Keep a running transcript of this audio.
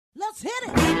Let's hit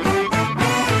it.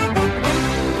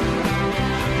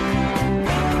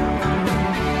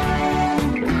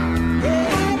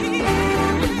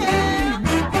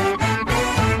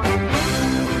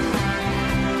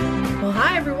 Well,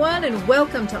 hi, everyone, and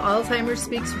welcome to Alzheimer's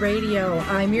Speaks Radio.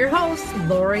 I'm your host,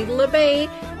 Lori LeBay,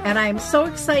 and I'm so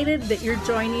excited that you're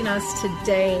joining us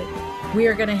today. We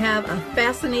are going to have a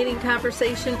fascinating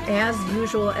conversation, as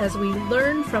usual, as we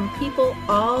learn from people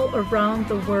all around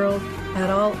the world at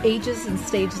all ages and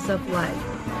stages of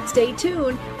life. Stay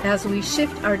tuned as we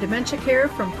shift our dementia care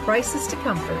from crisis to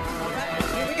comfort. All right,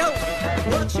 here we go.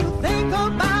 What you think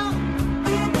about,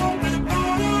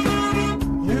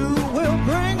 you will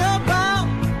bring about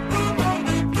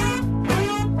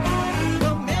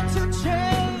the mental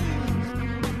change.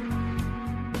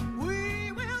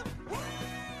 We will bring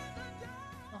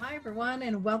Hi, everyone,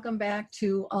 and welcome back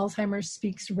to Alzheimer's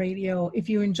Speaks Radio. If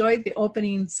you enjoyed the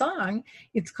opening song,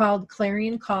 it's called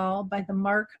Clarion Call by the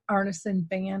Mark Arneson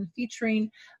Band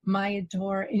featuring Maya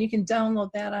Dore, and you can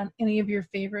download that on any of your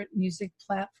favorite music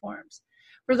platforms.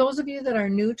 For those of you that are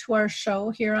new to our show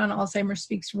here on Alzheimer's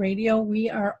Speaks Radio, we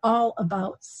are all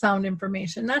about sound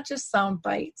information, not just sound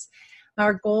bites.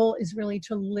 Our goal is really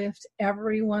to lift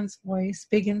everyone's voice,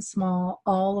 big and small,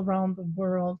 all around the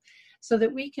world, so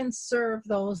that we can serve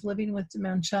those living with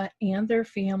dementia and their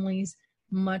families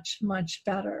much, much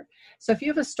better. So if you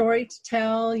have a story to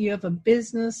tell, you have a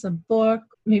business, a book,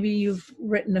 maybe you've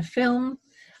written a film,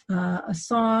 a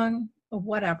song, or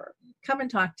whatever, come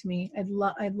and talk to me. I'd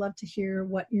love to hear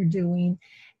what you're doing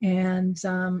and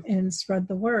spread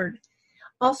the word.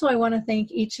 Also, I want to thank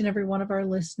each and every one of our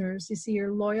listeners. You see,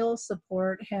 your loyal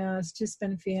support has just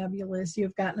been fabulous.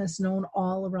 You've gotten us known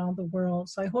all around the world.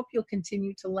 So I hope you'll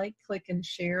continue to like, click, and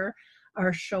share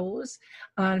our shows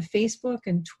on Facebook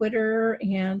and Twitter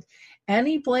and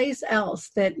any place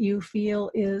else that you feel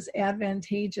is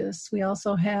advantageous. We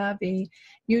also have a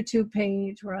YouTube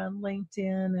page. We're on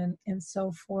LinkedIn and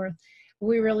so forth.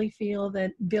 We really feel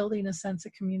that building a sense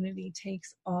of community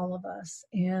takes all of us.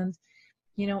 And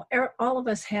you know, all of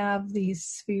us have these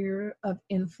sphere of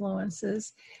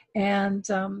influences, and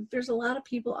there's a lot of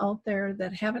people out there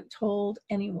that haven't told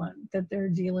anyone that they're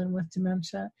dealing with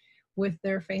dementia with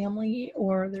their family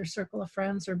or their circle of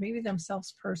friends or maybe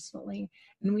themselves personally,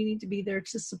 and we need to be there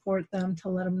to support them, to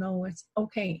let them know it's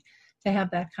okay to have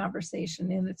that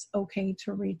conversation and it's okay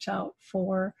to reach out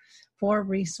for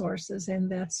resources,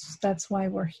 and that's why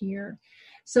we're here.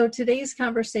 So today's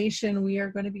conversation, we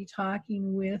are going to be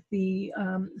talking with the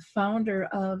founder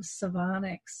of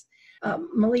Savonics.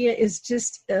 Malia is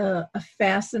just a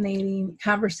fascinating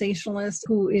conversationalist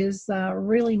who is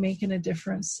really making a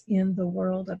difference in the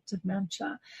world of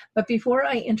dementia. But before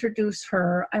I introduce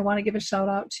her, I want to give a shout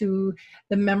out to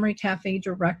the Memory Cafe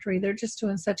Directory. They're just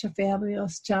doing such a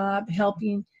fabulous job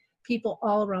helping people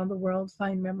all around the world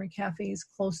find memory cafes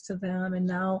close to them, and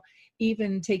now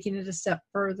even taking it a step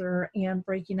further and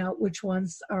breaking out which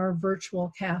ones are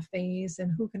virtual cafes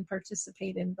and who can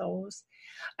participate in those.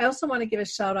 I also want to give a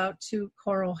shout out to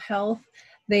Choral Health.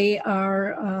 They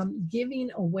are giving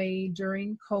away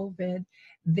during COVID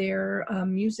their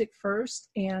Music First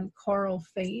and Choral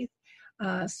Faith.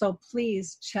 So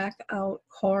please check out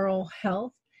Choral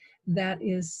Health. That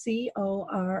is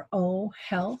CORO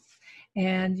Health.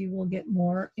 And you will get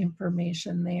more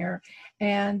information there.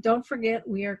 And don't forget,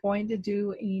 we are going to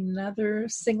do another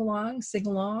sing-along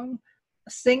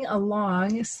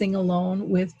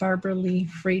with Barbara Lee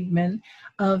Friedman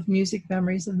of Music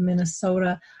Memories of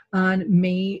Minnesota on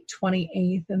May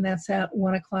 28th, and that's at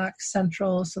 1 o'clock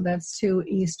Central, so that's 2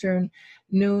 Eastern,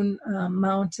 noon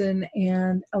Mountain,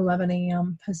 and 11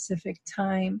 a.m. Pacific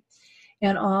time.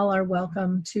 And all are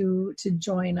welcome to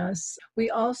join us.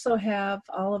 We also have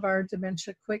all of our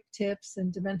dementia quick tips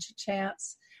and dementia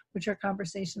chats, which are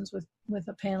conversations with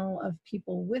a panel of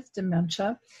people with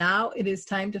dementia. Now it is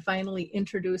time to finally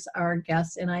introduce our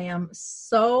guest, and I am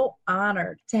so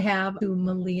honored to have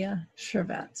Malia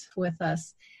Shervett with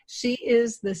us. She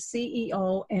is the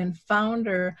CEO and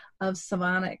founder of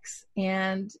Savonics,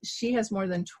 and she has more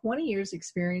than 20 years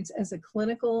experience as a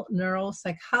clinical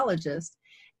neuropsychologist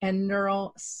and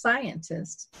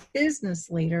neuroscientist,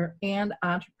 business leader, and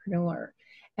entrepreneur.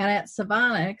 And at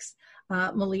Savonics,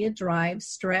 Malia drives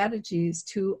strategies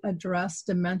to address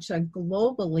dementia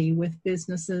globally with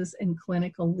businesses and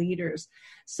clinical leaders.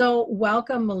 So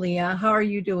welcome, Malia. How are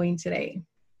you doing today?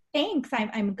 Thanks.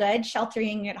 I'm good,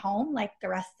 sheltering at home like the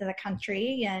rest of the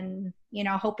country, and,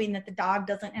 hoping that the dog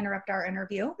doesn't interrupt our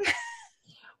interview.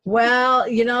 Well,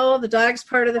 the dog's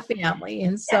part of the family.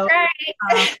 And so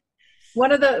right.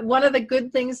 One of the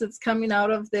good things that's coming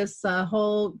out of this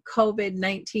whole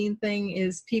COVID-19 thing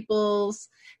is people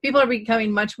are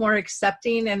becoming much more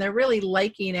accepting, and they're really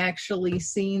liking actually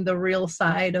seeing the real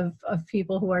side of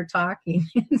people who are talking.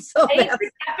 And so we're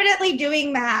definitely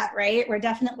doing that, right? We're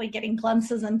definitely getting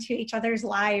glimpses into each other's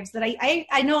lives that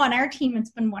I know on our team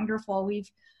it's been wonderful.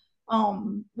 We've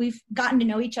gotten to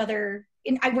know each other.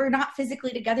 We're not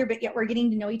physically together, but yet we're getting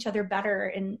to know each other better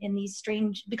in these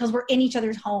strange, because we're in each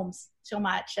other's homes so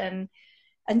much. And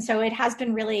so it has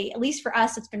been really, at least for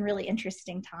us, it's been really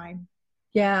interesting time.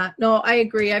 Yeah, no, I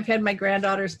agree. I've had my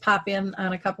granddaughters pop in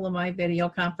on a couple of my video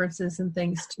conferences and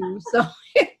things too. So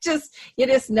you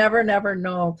just never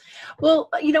know. Well,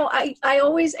 I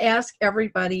always ask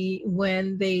everybody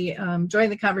when they join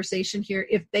the conversation here,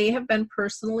 if they have been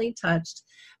personally touched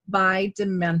by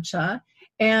dementia.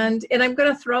 And I'm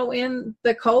going to throw in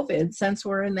the COVID since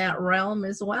we're in that realm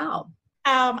as well.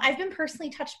 I've been personally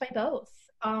touched by both.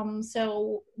 In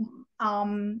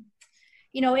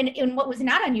what was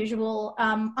not unusual,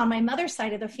 on my mother's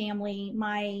side of the family,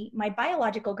 my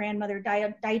biological grandmother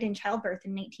died in childbirth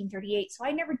in 1938. So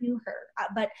I never knew her.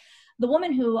 But the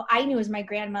woman who I knew as my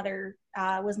grandmother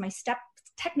was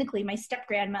technically my step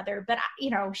grandmother. But,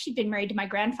 she'd been married to my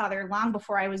grandfather long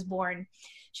before I was born.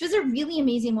 She was a really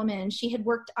amazing woman. She had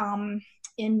worked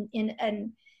in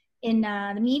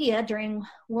the media during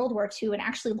World War II and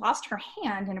actually lost her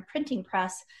hand in a printing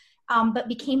press, but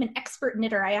became an expert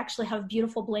knitter. I actually have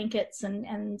beautiful blankets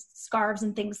and scarves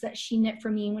and things that she knit for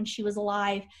me when she was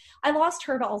alive. I lost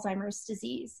her to Alzheimer's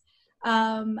disease.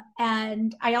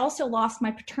 And I also lost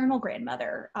my paternal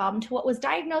grandmother to what was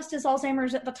diagnosed as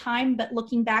Alzheimer's at the time, but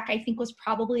looking back, I think was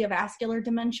probably a vascular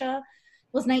dementia.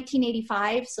 Was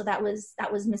 1985, so that was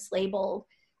mislabeled.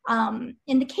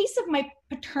 In the case of my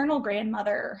paternal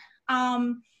grandmother,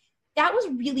 that was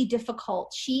really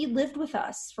difficult. She lived with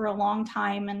us for a long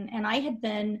time, and I had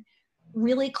been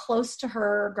really close to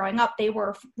her growing up. They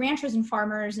were ranchers and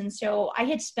farmers, and so I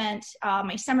had spent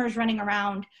my summers running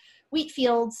around wheat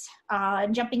fields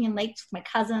and jumping in lakes with my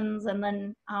cousins. And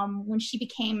then when she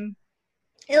became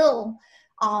ill,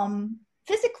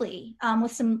 physically,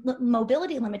 with some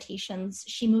mobility limitations,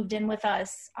 she moved in with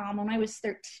us when I was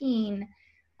 13,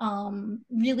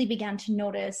 really began to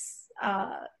notice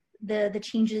the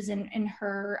changes in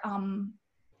her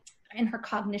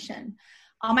cognition.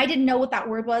 I didn't know what that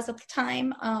word was at the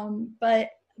time, but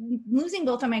losing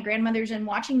both of my grandmothers and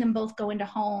watching them both go into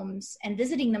homes and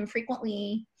visiting them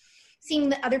frequently, seeing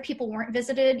that other people weren't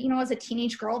visited, as a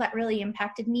teenage girl, that really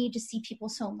impacted me to see people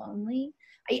so lonely.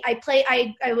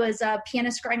 I was a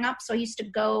pianist growing up, so I used to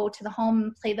go to the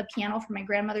home, play the piano for my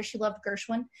grandmother. She loved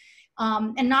Gershwin.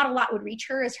 And not a lot would reach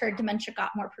her as her dementia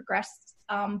got more progressed,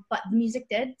 but the music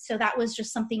did. So that was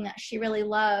just something that she really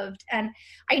loved. And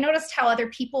I noticed how other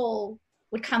people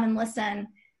would come and listen.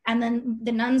 And then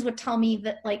the nuns would tell me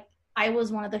that, like, I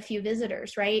was one of the few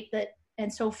visitors, right?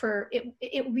 And so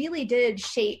it really did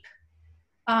shape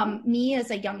me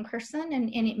as a young person, and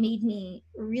it made me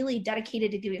really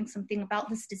dedicated to doing something about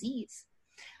this disease.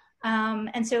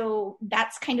 And so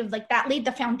that's kind of like, that laid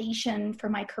the foundation for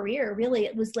my career. Really,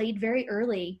 it was laid very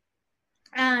early.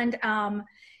 And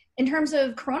in terms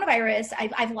of coronavirus,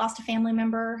 I've lost a family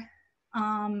member,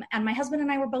 and my husband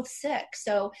and I were both sick.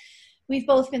 So we've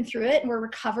both been through it, and we're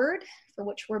recovered, for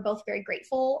which we're both very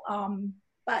grateful.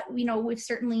 But, we've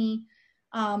certainly,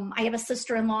 I have a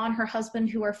sister-in-law and her husband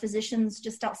who are physicians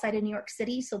just outside of New York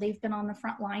City. So they've been on the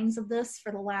front lines of this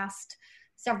for the last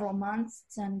several months.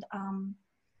 And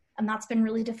that's been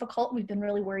really difficult. We've been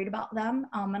really worried about them,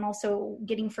 and also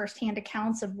getting firsthand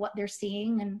accounts of what they're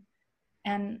seeing.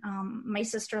 And my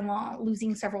sister-in-law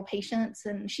losing several patients,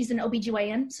 and she's an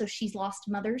OBGYN, so she's lost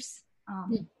mothers.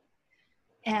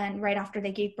 And right after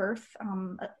they gave birth,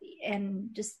 and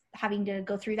just having to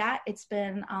go through that, it's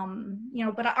been,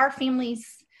 but our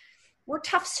families, we're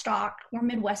tough stock. We're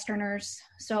Midwesterners.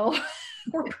 So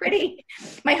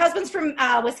my husband's from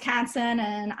Wisconsin,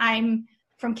 and I'm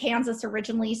from Kansas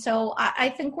originally. So I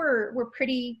think we're a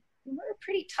pretty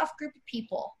tough group of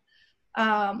people.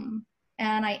 And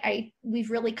we've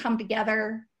really come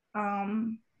together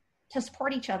to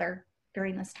support each other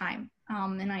during this time.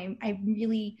 And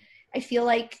I feel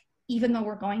like even though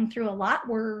we're going through a lot,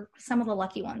 we're some of the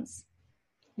lucky ones.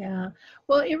 Yeah.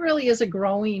 Well, it really is a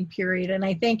growing period. And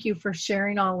I thank you for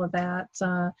sharing all of that.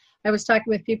 I was talking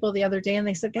with people the other day, and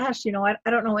they said, gosh, I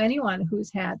don't know anyone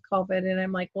who's had COVID. And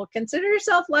I'm like, well, consider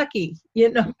yourself lucky,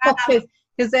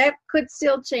 because that could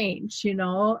still change,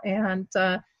 and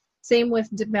same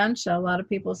with dementia. A lot of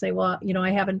people say, well,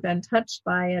 I haven't been touched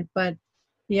by it, but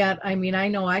Yet, I mean, I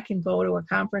know I can go to a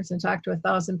conference and talk to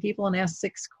 1,000 people and ask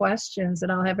 6 questions,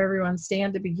 and I'll have everyone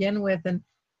stand to begin with. And,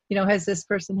 has this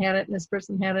person had it and this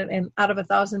person had it? And out of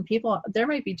 1,000 people, there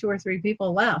might be 2 or 3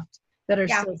 people left that are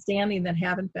still standing that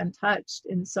haven't been touched.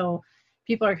 And so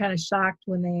people are kind of shocked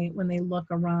when they look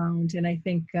around. And I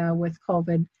think with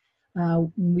COVID,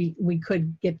 we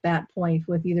could get that point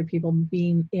with either people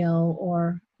being ill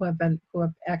or who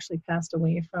have actually passed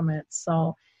away from it.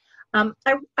 So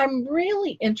I'm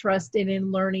really interested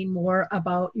in learning more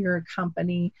about your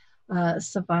company,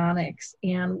 Savonics,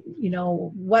 and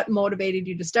what motivated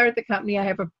you to start the company. I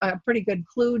have a pretty good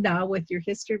clue now with your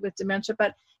history with dementia,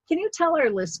 but can you tell our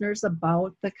listeners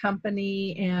about the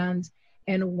company and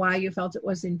why you felt it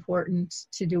was important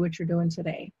to do what you're doing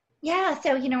today? Yeah.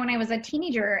 So, when I was a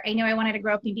teenager, I knew I wanted to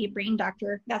grow up and be a brain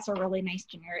doctor. That's a really nice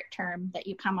generic term that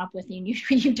you come up with, and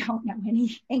you don't know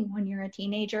anything when you're a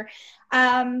teenager.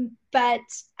 But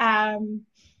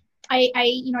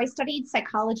I studied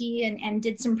psychology and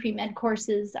did some pre-med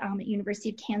courses at University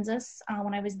of Kansas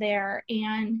when I was there,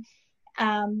 and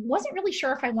wasn't really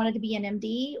sure if I wanted to be an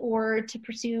MD or to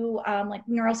pursue like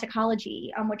neuropsychology,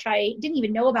 which I didn't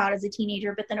even know about as a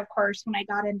teenager. But then, of course, when I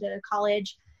got into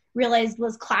college, realized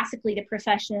was classically the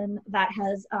profession that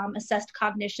has assessed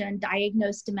cognition,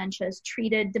 diagnosed dementias,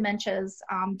 treated dementias,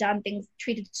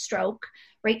 treated stroke,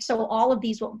 right? So all of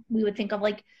these, what we would think of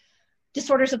like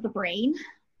disorders of the brain.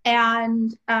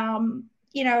 And,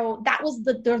 that was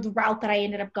the route that I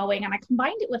ended up going. And I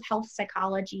combined it with health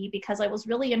psychology because I was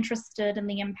really interested in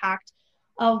the impact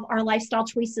of our lifestyle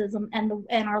choices and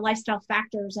our lifestyle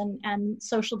factors and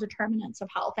social determinants of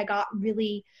health. I got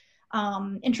really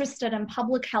interested in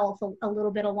public health a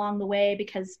little bit along the way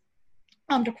because,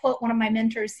 to quote one of my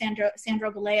mentors,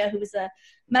 Sandro Galea, who was a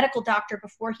medical doctor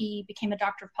before he became a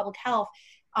doctor of public health,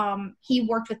 he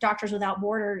worked with Doctors Without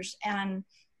Borders, and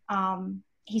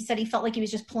he said he felt like he was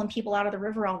just pulling people out of the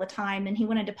river all the time, and he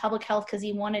went into public health because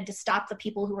he wanted to stop the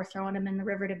people who were throwing him in the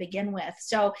river to begin with.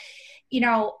 So,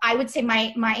 I would say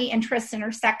my interests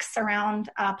intersects around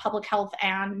public health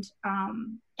and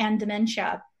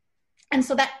dementia. And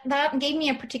so that gave me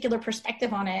a particular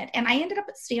perspective on it. And I ended up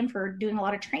at Stanford doing a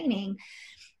lot of training.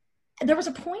 There was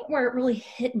a point where it really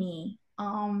hit me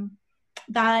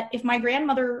that if my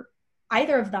grandmother,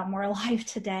 either of them, were alive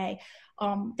today,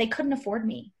 they couldn't afford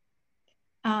me.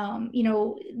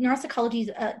 Neuropsychology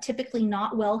is typically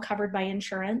not well covered by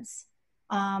insurance.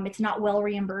 It's not well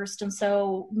reimbursed. And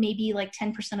so maybe like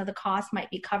 10% of the cost might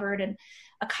be covered. And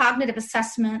a cognitive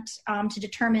assessment to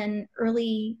determine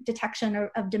early detection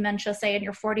of dementia, say in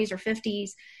your 40s or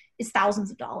 50s, is thousands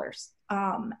of dollars.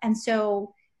 And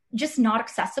so just not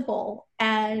accessible.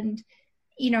 And,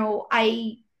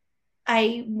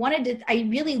 I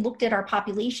really looked at our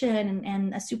population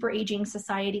and a super aging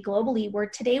society globally, where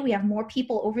today we have more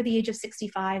people over the age of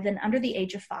 65 than under the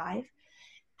age of 5.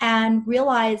 And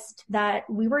realized that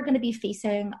we were going to be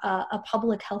facing a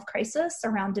public health crisis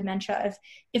around dementia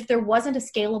if there wasn't a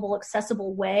scalable,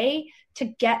 accessible way to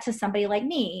get to somebody like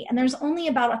me. And there's only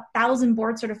about 1,000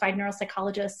 board-certified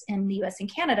neuropsychologists in the US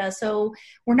and Canada. So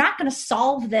we're not going to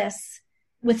solve this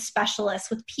with specialists,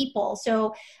 with people.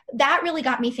 So that really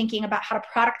got me thinking about how to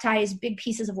productize big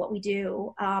pieces of what we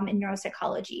do in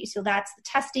neuropsychology. So that's the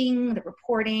testing, the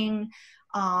reporting,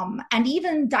 and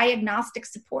even diagnostic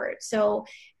support. So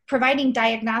providing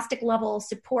diagnostic level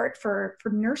support for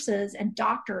nurses and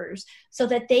doctors so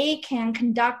that they can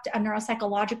conduct a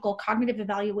neuropsychological cognitive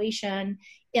evaluation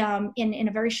in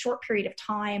a very short period of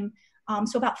time.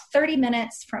 So about 30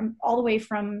 minutes all the way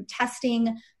from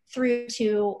testing through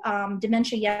to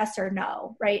dementia, yes or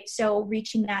no, right? So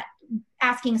reaching that,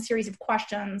 asking a series of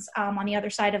questions on the other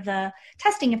side of the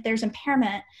testing if there's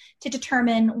impairment to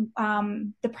determine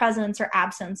the presence or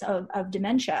absence of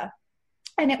dementia.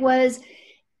 And it was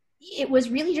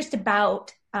really just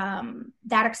about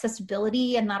that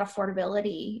accessibility and that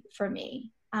affordability for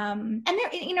me. And there,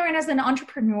 and as an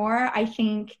entrepreneur, I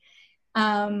think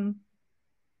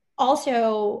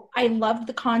also, I loved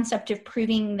the concept of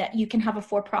proving that you can have a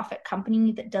for-profit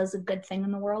company that does a good thing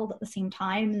in the world at the same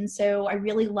time. And so I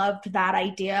really loved that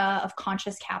idea of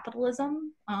conscious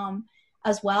capitalism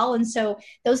as well. And so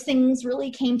those things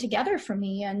really came together for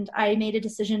me. And I made a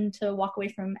decision to walk away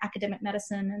from academic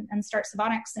medicine and start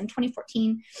Savonics. In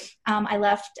 2014, I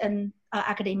left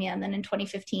academia. And then in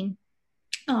 2015,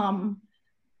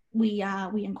 we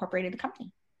incorporated the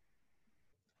company.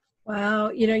 Wow.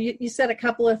 You said a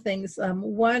couple of things.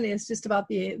 One is just about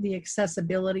the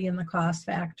accessibility and the cost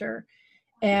factor.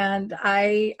 And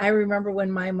I remember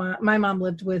when my mom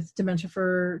lived with dementia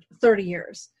for 30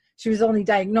 years. She was only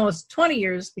diagnosed 20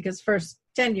 years because first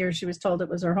 10 years she was told it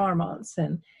was her hormones.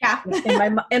 And Yeah.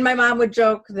 and my mom would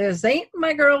joke, this ain't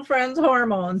my girlfriend's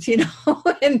hormones,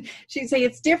 and she'd say,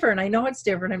 it's different. I know it's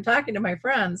different. I'm talking to my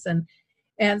friends.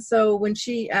 And so when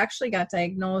she actually got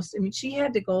diagnosed, I mean, she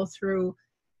had to go through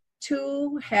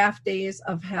 2 half days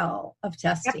of hell of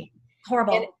testing. Yep.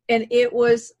 Horrible. And it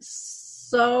was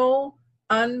so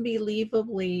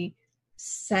unbelievably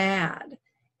sad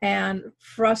and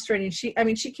frustrating.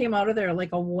 She came out of there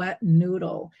like a wet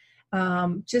noodle,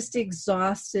 just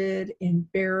exhausted,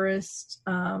 embarrassed,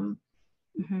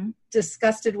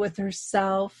 disgusted with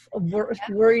herself,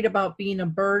 worried about being a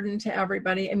burden to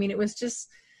everybody. I mean, it was just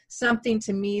something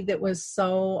to me that was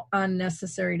so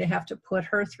unnecessary to have to put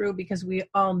her through, because we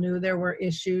all knew there were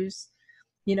issues,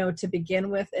 to begin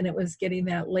with, and it was getting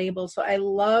that label. So I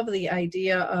love the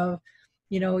idea of,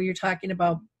 you're talking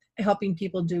about helping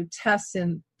people do tests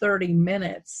in 30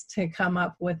 minutes to come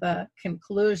up with a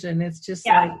conclusion. It's just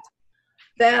like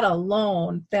that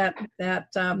alone, that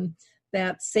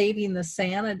saving the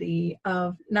sanity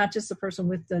of not just the person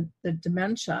with the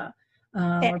dementia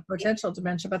or potential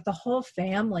dementia, but the whole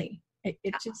family.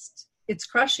 It's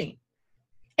crushing.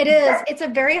 It is. It's a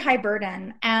very high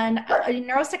burden. And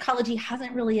neuropsychology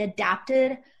hasn't really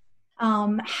adapted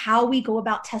how we go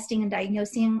about testing and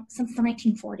diagnosing since the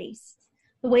 1940s.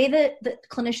 The way that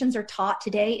clinicians are taught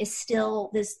today is still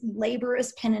this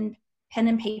laborious pen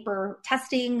and paper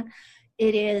testing.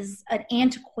 It is an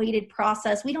antiquated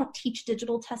process. We don't teach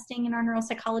digital testing in our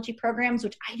neuropsychology programs,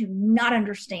 which I do not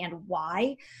understand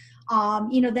why.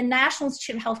 The National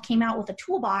Institute of Health came out with a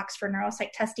toolbox for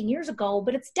neuropsych testing years ago,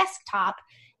 but it's desktop,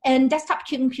 and desktop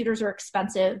computers are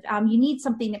expensive. You need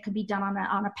something that could be done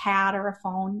on a pad or a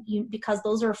phone, because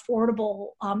those are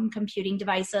affordable computing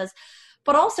devices.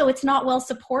 But also, it's not well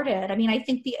supported. I mean, I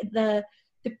think the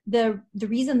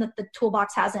reason that the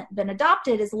toolbox hasn't been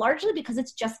adopted is largely because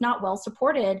it's just not well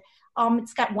supported.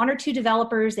 It's got 1 or 2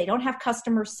 developers. They don't have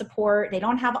customer support. They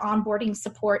don't have onboarding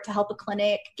support to help a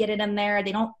clinic get it in there.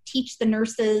 They don't teach the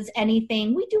nurses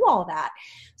anything. We do all that.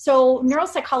 So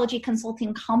neuropsychology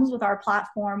consulting comes with our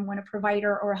platform when a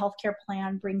provider or a healthcare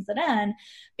plan brings it in,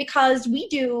 because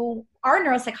our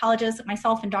neuropsychologists,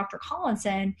 myself and Dr.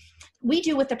 Collinson, we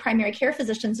do with the primary care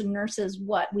physicians and nurses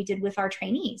what we did with our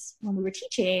trainees when we were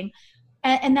teaching.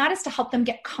 And that is to help them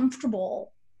get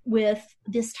comfortable with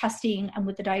this testing and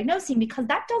with the diagnosing, because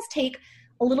that does take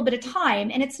a little bit of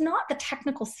time. And it's not the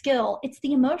technical skill, it's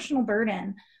the emotional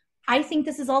burden. I think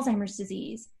this is Alzheimer's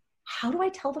disease. How do I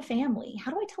tell the family?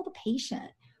 How do I tell the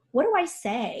patient? What do I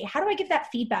say? How do I give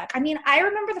that feedback? I mean, I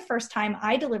remember the first time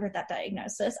I delivered that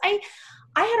diagnosis. I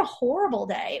had a horrible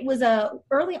day. It was a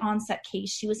early onset case.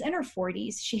 She was in her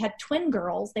 40s. She had twin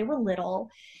girls. They were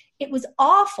little. It was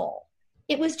awful.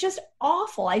 It was just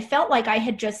awful. I felt like I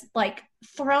had just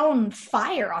thrown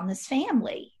fire on this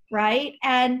family, right?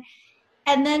 And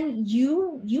then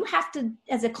you have to,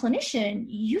 as a clinician,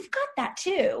 you've got that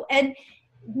too. And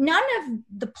none of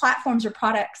the platforms or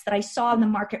products that I saw in the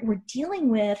market were dealing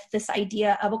with this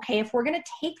idea of, okay, if we're going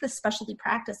to take this specialty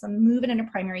practice and move it into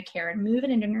primary care and move it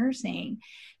into nursing,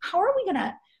 how are we going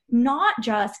to not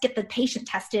just get the patient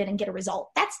tested and get a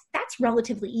result? That's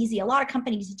relatively easy. A lot of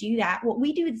companies do that. What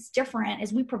we do that's different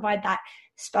is we provide that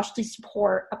specialty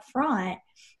support up front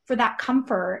for that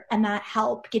comfort and that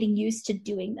help getting used to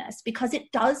doing this, because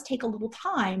it does take a little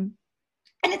time.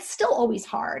 And it's still always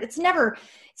hard. It's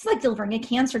like delivering a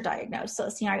cancer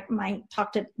diagnosis. I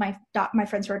talk to my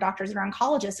friends who are doctors and are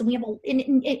oncologists, and we have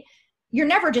you're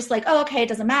never just like, oh, okay, it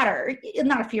doesn't matter.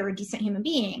 Not if you're a decent human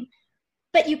being,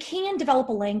 but you can develop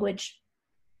a language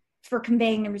for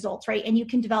conveying the results, right? And you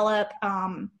can develop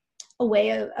a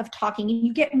way of talking, and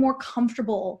you get more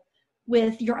comfortable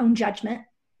with your own judgment.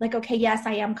 Like, okay, yes,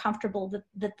 I am comfortable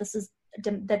that this is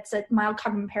that's a mild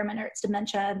cognitive impairment or it's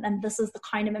dementia, and this is the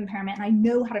kind of impairment, and I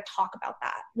know how to talk about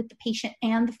that with the patient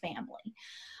and the family,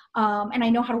 and I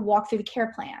know how to walk through the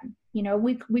care plan.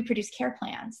 We produce care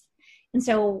plans, and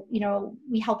so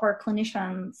we help our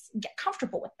clinicians get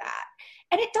comfortable with that,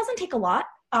 and it doesn't take a lot.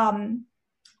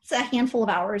 It's a handful of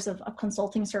hours of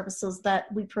consulting services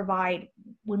that we provide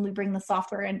when we bring the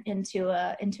software into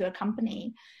a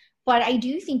company. But I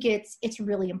do think it's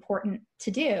really important to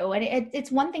do, and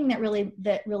it's one thing that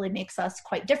really makes us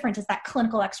quite different is that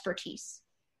clinical expertise.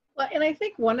 Well, and I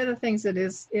think one of the things that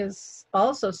is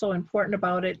also so important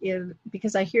about it is,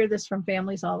 because I hear this from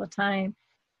families all the time,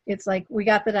 it's like, we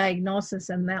got the diagnosis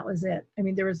and that was it. I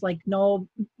mean, there was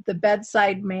the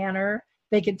bedside manner.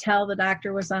 They could tell the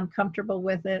doctor was uncomfortable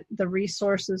with it. The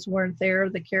resources weren't there,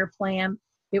 the care plan.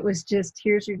 It was just,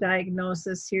 here's your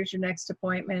diagnosis, here's your next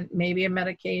appointment, maybe a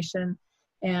medication,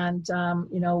 and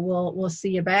we'll see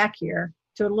you back here.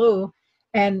 Toodaloo.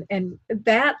 And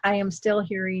that I am still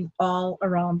hearing all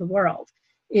around the world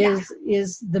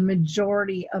is the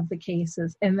majority of the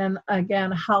cases. And then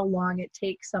again, how long it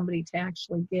takes somebody to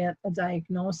actually get a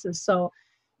diagnosis. So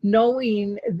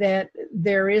knowing that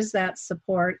there is that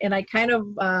support, and I kind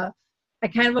of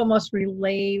almost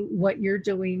relay what you're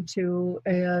doing to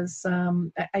is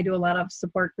I do a lot of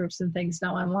support groups and things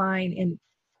now online, and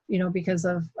because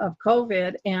of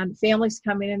COVID, and families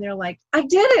come in and they're like, I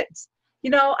did it.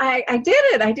 I did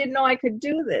it. I didn't know I could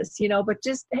do this, but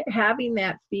just having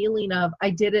that feeling of I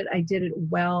did it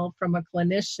well from a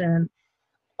clinician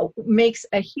makes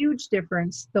a huge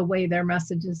difference the way their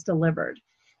message is delivered,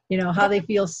 how they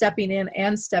feel stepping in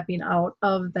and stepping out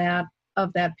of that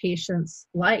patient's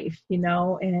life,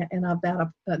 and of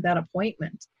that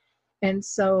appointment. And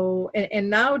so, and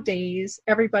nowadays,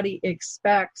 everybody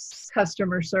expects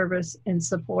customer service and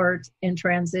support and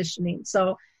transitioning.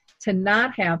 So to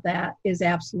not have that is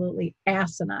absolutely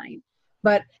asinine.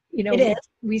 But,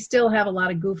 we still have a lot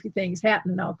of goofy things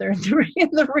happening out there in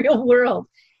the real world.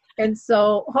 And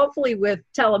so hopefully with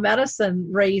telemedicine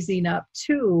raising up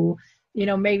too,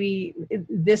 maybe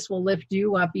this will lift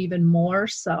you up even more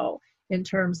so in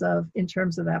terms of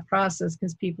that process,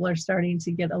 because people are starting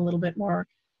to get a little bit more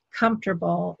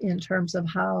comfortable in terms of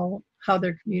how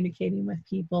they're communicating with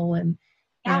people and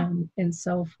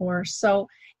so forth. So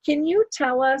can you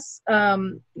tell us,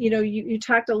 you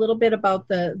talked a little bit about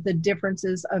the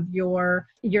differences of your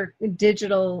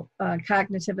digital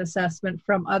cognitive assessment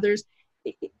from others.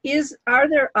 Are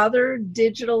there other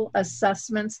digital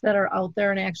assessments that are out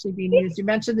there and actually being used? You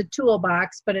mentioned the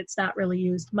toolbox, but it's not really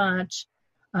used much.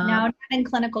 No, not in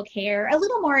clinical care. A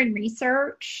little more in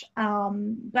research,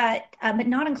 but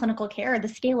not in clinical care. The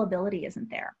scalability isn't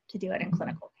there to do it in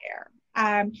clinical care.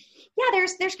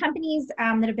 There's companies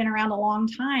that have been around a long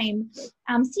time.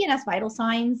 CNS vital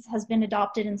signs has been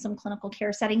adopted in some clinical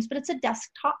care settings, but it's a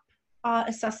desktop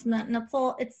assessment, and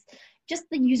it's just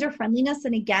the user friendliness,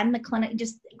 and again, the clinic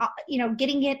just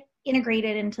getting it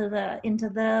integrated into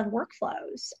the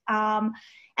workflows.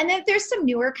 And then there's some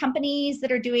newer companies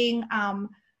that are doing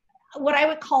what I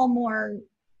would call more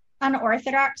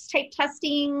unorthodox type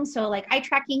testing. So like eye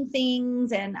tracking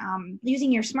things and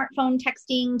using your smartphone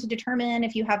texting to determine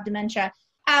if you have dementia.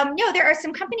 There are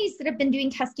some companies that have been doing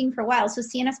testing for a while. So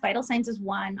CNS Vital Signs is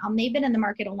one. They've been in the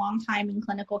market a long time in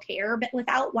clinical care, but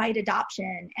without wide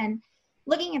adoption. And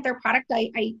looking at their product,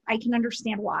 I can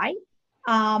understand why,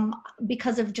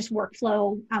 because of just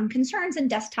workflow concerns and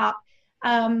desktop.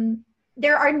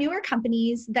 There are newer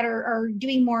companies that are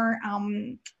doing more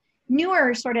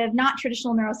newer sort of not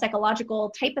traditional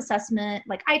neuropsychological type assessment,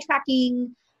 like eye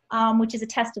tracking, which is a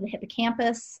test of the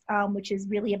hippocampus, which is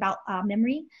really about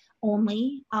memory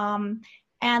only. And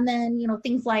then,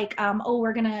 things like,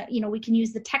 we're going to, we can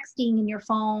use the texting in your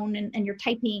phone and your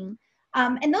typing.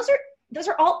 And those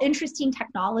are all interesting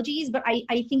technologies, but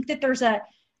I think that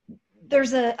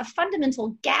there's a fundamental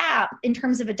gap in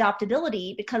terms of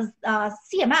adoptability, because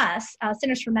CMS,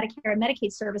 Centers for Medicare and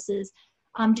Medicaid Services,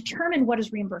 determine what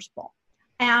is reimbursable.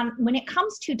 And when it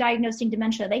comes to diagnosing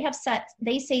dementia,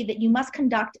 they say that you must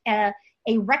conduct a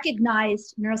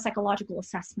recognized neuropsychological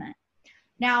assessment.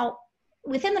 Now,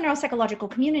 within the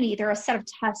neuropsychological community, there are a set of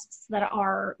tests that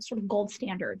are sort of gold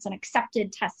standards and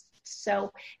accepted tests.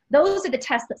 So those are the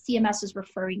tests that CMS is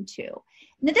referring to.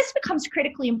 Now, this becomes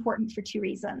critically important for two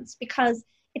reasons, because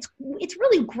it's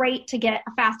really great to get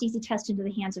a fast, easy test into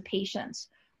the hands of patients,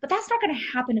 but that's not going to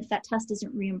happen if that test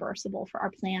isn't reimbursable for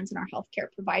our plans and our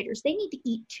healthcare providers. They need to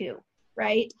eat too,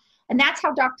 right? And that's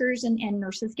how doctors and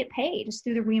nurses get paid, is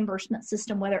through the reimbursement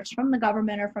system, whether it's from the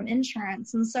government or from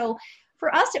insurance. And so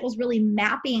for us, it was really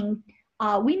mapping.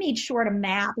 We made sure to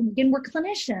map, and again, we're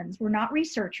clinicians, we're not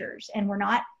researchers, and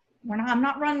I'm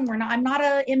not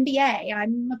a MBA,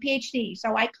 I'm a PhD.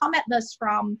 So I come at this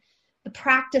from the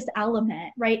practice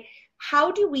element, right?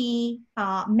 How do we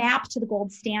map to the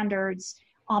gold standards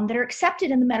that are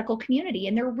accepted in the medical community?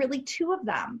 And there are really two of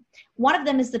them. One of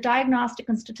them is the Diagnostic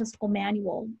and Statistical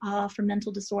Manual for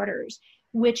Mental Disorders,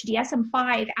 which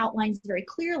DSM-5 outlines very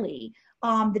clearly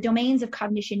the domains of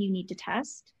cognition you need to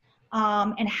test,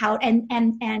 and how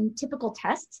and typical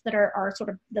tests that are sort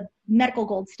of the medical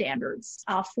gold standards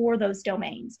for those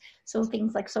domains. So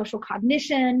things like social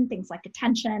cognition, things like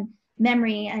attention,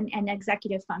 memory, and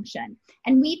executive function.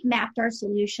 And we've mapped our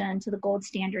solution to the gold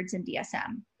standards in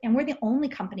DSM. And we're the only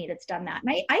company that's done that.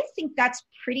 And I think that's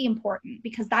pretty important,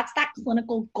 because that's that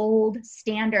clinical gold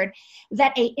standard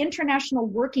that an international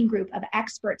working group of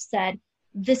experts said,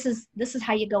 this is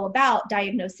how you go about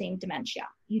diagnosing dementia.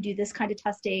 You do this kind of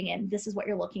testing, and this is what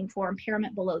you're looking for,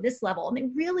 impairment below this level. And they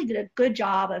really did a good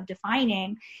job of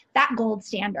defining that gold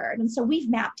standard. And so we've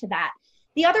mapped to that.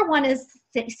 The other one is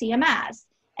CMS.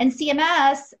 And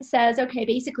CMS says, okay,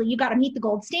 basically you got to meet the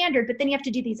gold standard, but then you have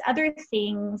to do these other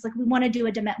things. Like we want to do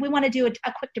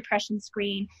a quick depression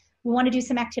screen. We want to do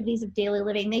some activities of daily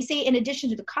living. They say in addition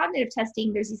to the cognitive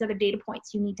testing, there's these other data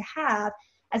points you need to have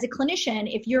as a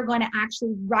clinician if you're going to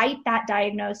actually write that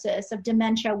diagnosis of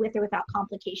dementia with or without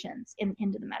complications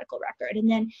into the medical record. And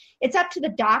then it's up to the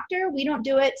doctor. We don't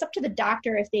do it. It's up to the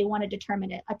doctor if they want to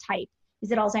determine a type.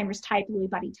 Is it Alzheimer's type, Lewy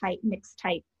body type, mixed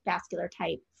type, vascular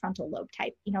type, frontal lobe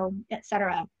type, et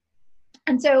cetera.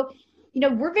 And so,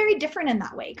 we're very different in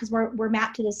that way because we're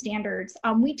mapped to the standards.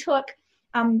 We took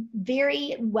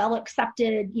very well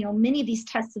accepted, many of these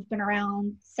tests have been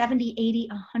around 70, 80,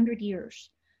 100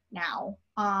 years now,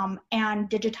 and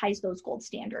digitize those gold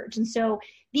standards. And so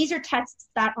these are tests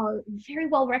that are very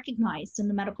well recognized in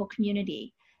the medical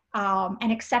community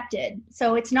and accepted.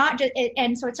 So it's not just,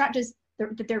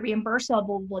 that they're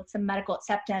reimbursable with some medical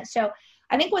acceptance. So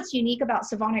I think what's unique about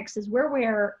Savonics is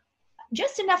where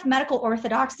just enough medical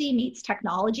orthodoxy meets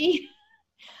technology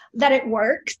that it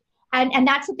works. And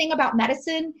that's the thing about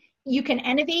medicine. You can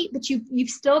innovate, but you've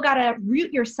still got to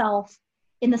root yourself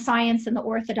in the science and the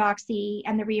orthodoxy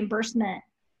and the reimbursement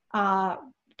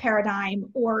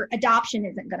paradigm, or adoption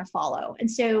isn't going to follow.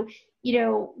 And so,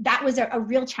 that was a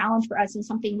real challenge for us and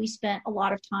something we spent a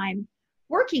lot of time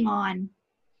working on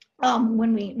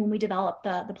when we developed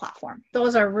the platform.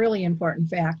 Those are really important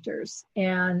factors.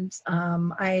 And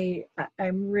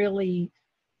I'm really,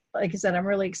 like I said, I'm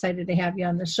really excited to have you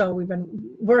on the show. We've been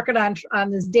working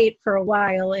on this date for a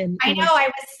while. And I know I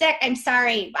was sick. I'm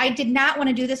sorry. I did not want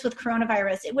to do this with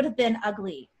coronavirus. It would have been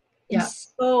ugly in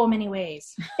so many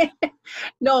ways.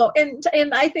 No,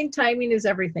 and I think timing is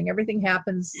everything. Everything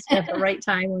happens at the right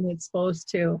time when it's supposed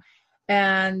to.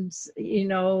 And,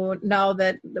 now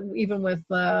that even with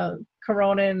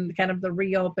Corona and kind of the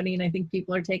reopening, I think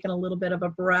people are taking a little bit of a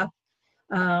breath.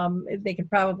 They can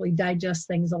probably digest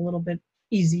things a little bit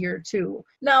easier too.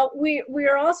 Now, we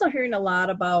are also hearing a lot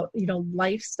about,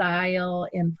 lifestyle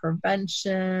and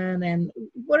prevention. And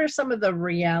what are some of the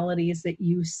realities that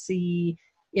you see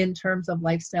in terms of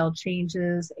lifestyle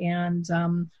changes and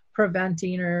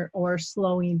preventing or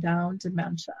slowing down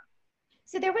dementia?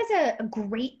 So there was a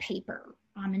great paper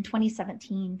in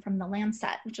 2017 from the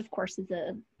Lancet, which of course is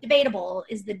debatable.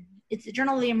 It's the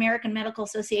Journal of the American Medical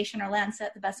Association, or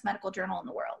Lancet, the best medical journal in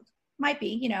the world? Might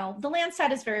be, the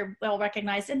Lancet is very well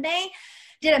recognized. And they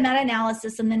did a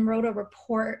meta-analysis and then wrote a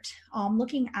report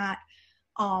looking at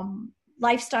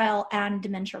lifestyle and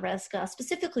dementia risk.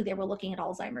 Specifically, they were looking at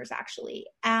Alzheimer's, actually.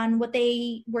 And what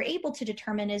they were able to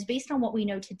determine is, based on what we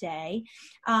know today,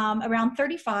 around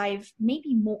 35,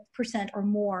 maybe more percent or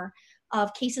more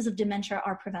of cases of dementia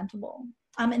are preventable.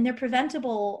 And they're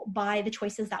preventable by the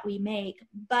choices that we make.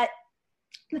 But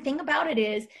the thing about it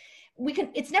is,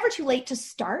 it's never too late to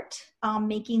start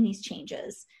making these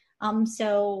changes.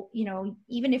 So,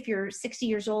 even if you're 60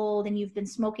 years old and you've been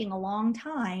smoking a long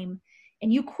time,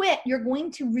 and you quit, you're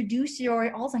going to reduce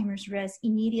your Alzheimer's risk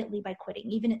immediately by quitting,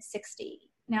 even at 60.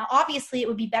 Now, obviously, it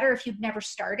would be better if you'd never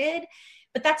started,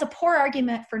 but that's a poor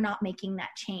argument for not making that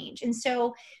change. And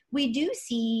so we do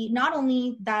see not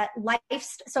only that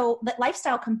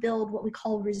lifestyle can build what we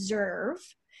call reserve,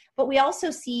 but we also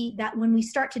see that when we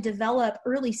start to develop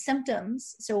early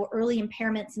symptoms, so early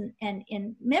impairments,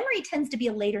 and memory tends to be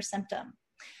a later symptom.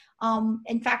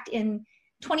 In fact, in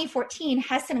 2014,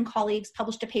 Hessen and colleagues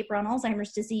published a paper on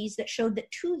Alzheimer's disease that showed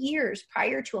that 2 years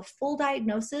prior to a full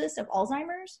diagnosis of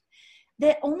Alzheimer's,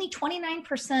 that only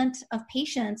 29% of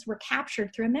patients were captured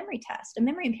through a memory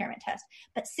impairment test,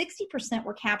 but 60%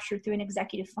 were captured through an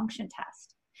executive function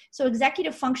test. So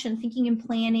executive function, thinking and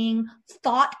planning,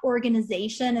 thought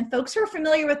organization, and folks who are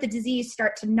familiar with the disease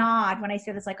start to nod when I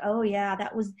say this, like, oh yeah,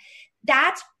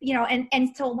 that's,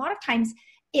 and so a lot of times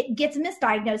it gets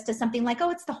misdiagnosed as something like, oh,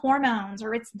 it's the hormones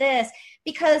or it's this,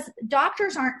 because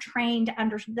doctors aren't trained to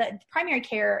understand the primary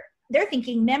care. They're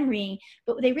thinking memory,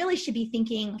 but they really should be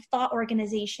thinking thought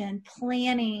organization,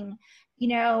 planning,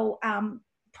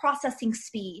 processing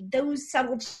speed, those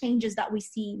subtle changes that we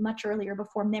see much earlier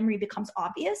before memory becomes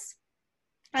obvious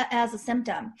as a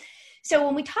symptom. So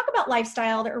when we talk about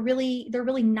lifestyle, there are really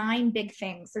 9 big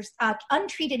things. There's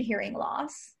untreated hearing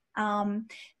loss.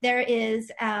 There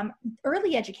is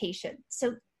early education.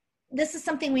 So this is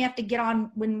something we have to get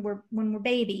on when we're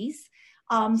babies.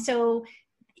 So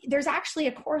there's actually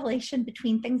a correlation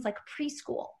between things like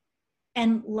preschool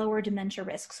and lower dementia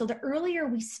risk. So the earlier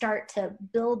we start to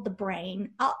build the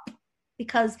brain up,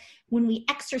 because when we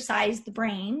exercise the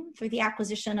brain through the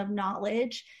acquisition of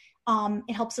knowledge,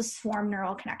 it helps us form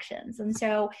neural connections. And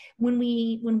so when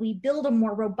we build a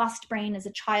more robust brain as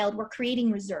a child, we're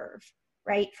creating reserve,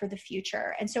 right, for the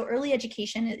future. And so early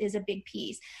education is a big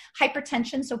piece.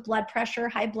 Hypertension, so blood pressure,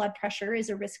 high blood pressure is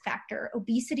a risk factor.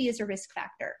 Obesity is a risk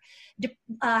factor.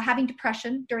 Having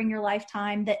depression during your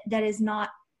lifetime that is not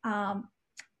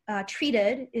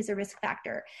treated is a risk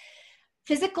factor.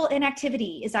 Physical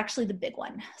inactivity is actually the big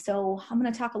one. So I'm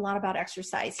going to talk a lot about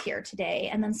exercise here today,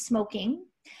 and then smoking.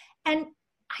 And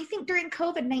I think during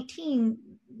COVID-19,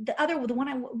 the one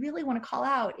I really want to call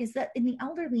out is that in the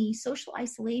elderly, social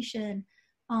isolation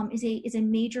is a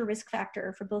major risk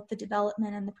factor for both the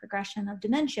development and the progression of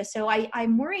dementia. So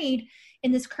I'm worried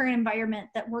in this current environment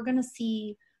that we're going to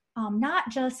see not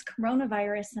just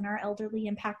coronavirus and our elderly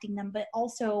impacting them, but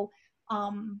also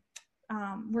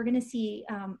we're going to see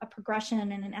a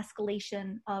progression and an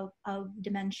escalation of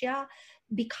dementia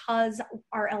because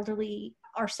our elderly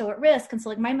are so at risk. And so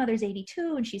like my mother's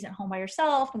 82 and she's at home by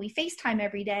herself and we FaceTime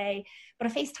every day, but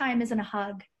a FaceTime isn't a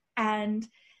hug. And,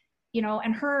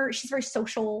 she's very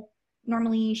social.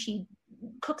 Normally she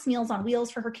cooks meals on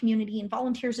wheels for her community and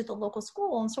volunteers at the local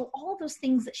school. And so all of those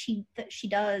things that she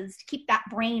does to keep that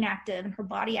brain active and her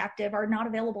body active are not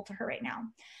available to her right now.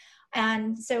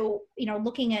 And so,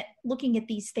 looking at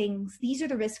these things, these are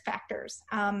the risk factors.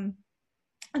 And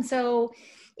so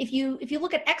if you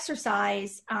look at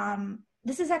exercise,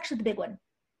 this is actually the big one.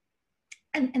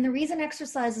 And the reason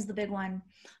exercise is the big one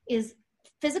is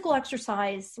physical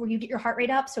exercise where you get your heart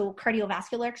rate up. So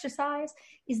cardiovascular exercise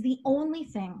is the only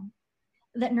thing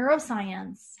that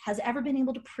neuroscience has ever been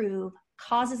able to prove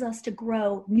causes us to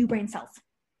grow new brain cells,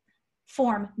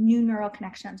 form new neural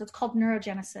connections. It's called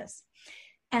neurogenesis.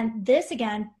 And this,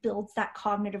 again, builds that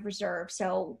cognitive reserve.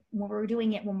 So when we're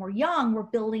doing it when we're young, we're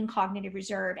building cognitive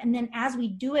reserve. And then as we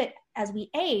do it, as we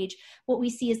age, what we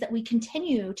see is that we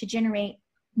continue to generate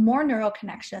more neural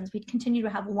connections. We continue to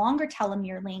have longer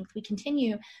telomere length. We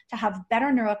continue to have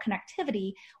better neural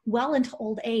connectivity well into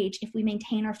old age if we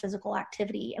maintain our physical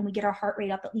activity and we get our heart rate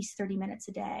up at least 30 minutes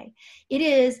a day. It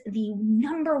is the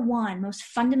number one most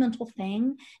fundamental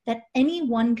thing that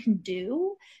anyone can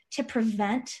do to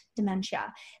prevent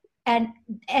dementia. And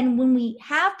when we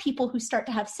have people who start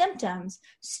to have symptoms,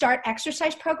 start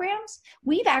exercise programs,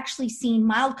 we've actually seen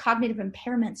mild cognitive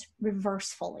impairments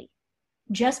reverse fully,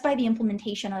 just by the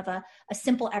implementation of a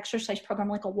simple exercise program,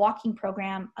 like a walking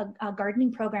program, a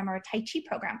gardening program, or a Tai Chi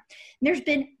program. And there's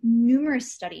been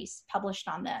numerous studies published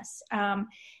on this.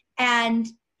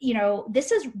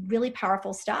 This is really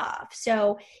powerful stuff.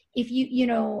 So if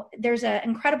there's an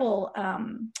incredible,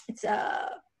 it's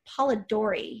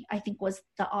Polidori, I think was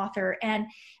the author. And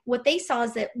what they saw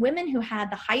is that women who had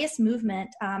the highest movement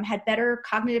had better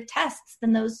cognitive tests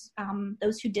than those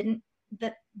who didn't,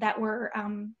 that were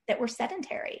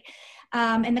sedentary,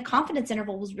 and the confidence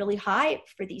interval was really high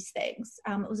for these things.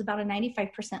 It was about a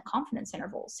 95% confidence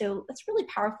interval. So that's really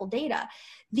powerful data.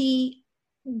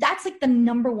 That's like the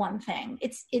number one thing.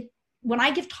 When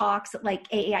I give talks at like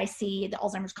AAIC, the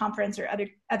Alzheimer's conference, or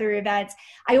other events,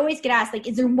 I always get asked, like,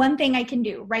 is there one thing I can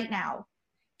do right now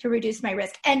to reduce my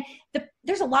risk? And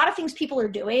there's a lot of things people are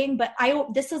doing, but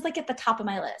this is like at the top of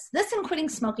my list. This and quitting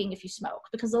smoking if you smoke,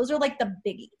 because those are like the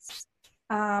biggies.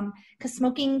 Because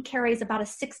smoking carries about a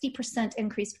 60%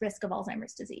 increased risk of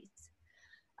Alzheimer's disease.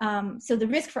 So the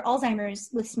risk for Alzheimer's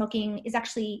with smoking is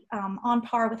actually on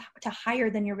par to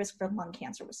higher than your risk for lung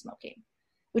cancer with smoking,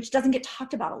 which doesn't get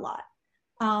talked about a lot.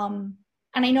 And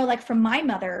I know, like, from my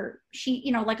mother, she,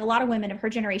 like a lot of women of her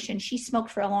generation, she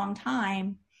smoked for a long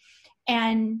time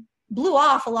and blew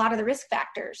off a lot of the risk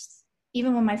factors,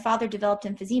 even when my father developed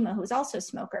emphysema, who was also a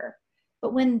smoker.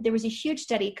 But when there was a huge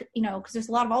study, because there's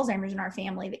a lot of Alzheimer's in our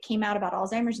family that came out about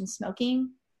Alzheimer's and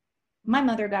smoking, my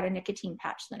mother got a nicotine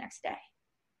patch the next day.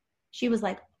 She was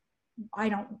like,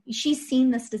 she's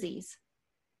seen this disease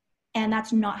and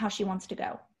that's not how she wants to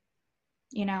go.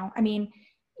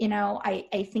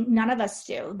 I think none of us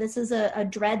do. This is a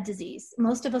dread disease.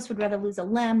 Most of us would rather lose a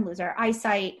limb, lose our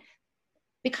eyesight,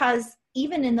 because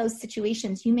even in those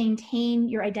situations, you maintain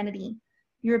your identity,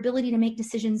 your ability to make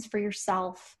decisions for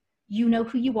yourself. You know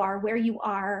who you are, where you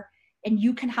are, and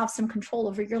you can have some control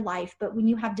over your life. But when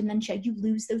you have dementia, you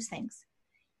lose those things.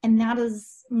 And that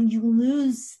is when you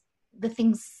lose the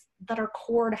things that are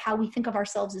core to how we think of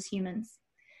ourselves as humans.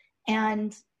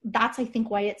 And that's, I think,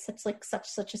 why it's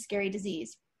such a scary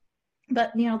disease.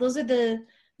 But, those are the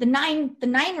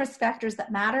nine risk factors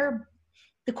that matter.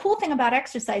 The cool thing about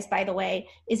exercise, by the way,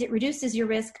 is it reduces your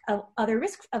risk of other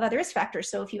risk factors.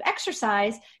 So if you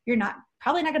exercise, you're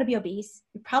probably not going to be obese.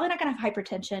 You're probably not going to have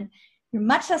hypertension. you're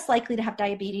much less likely to have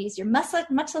diabetes. You're much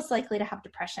less likely to have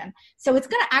depression. So it's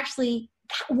going to actually,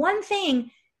 one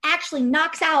thing actually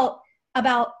knocks out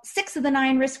about 6 of the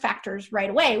 9 risk factors right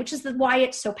away, which is why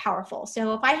it's so powerful.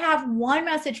 So if I have one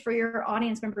message for your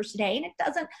audience members today, and it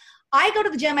doesn't, I go to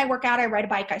the gym, I work out, I ride a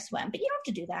bike, I swim, but you don't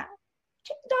have to do that.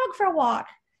 Take the dog for a walk,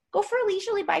 go for a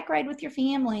leisurely bike ride with your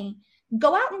family,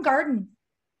 go out and garden.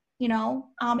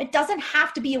 It doesn't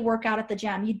have to be a workout at the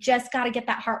gym. You just got to get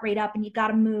that heart rate up, and you got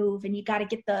to move, and you got to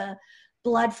get the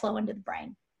blood flow into the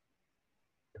brain.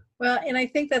 Well, and I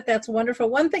think that that's wonderful.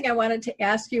 One thing I wanted to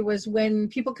ask you was, when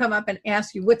people come up and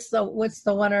ask you, what's the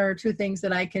 1 or 2 things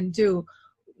that I can do?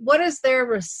 What is their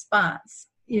response?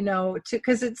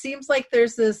 Because it seems like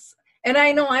there's this, and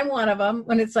I know I'm one of them,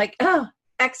 when it's like, oh,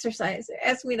 exercise.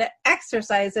 Ask me to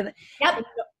exercise. And, yep.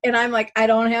 And I'm like, I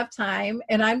don't have time.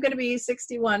 And I'm going to be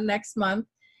 61 next month.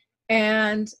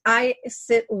 And I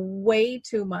sit way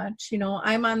too much.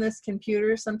 I'm on this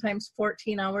computer sometimes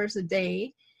 14 hours a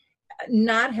day.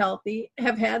 Not healthy.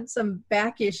 Have had some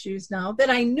back issues now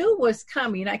that I knew was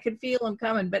coming. I could feel them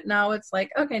coming, but now it's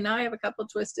like, okay, now I have a couple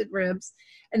twisted ribs,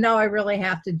 and now I really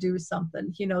have to do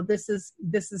something. This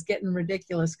is getting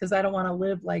ridiculous, because I don't want to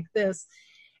live like this.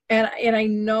 And I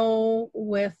know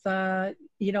with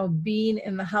being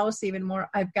in the house even more,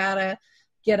 I've got to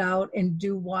get out and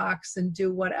do walks and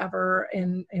do whatever.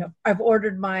 And I've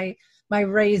ordered my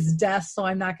raised desk, so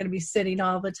I'm not going to be sitting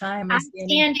all the time. I'm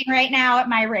standing right now at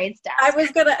my raised desk. I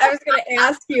was gonna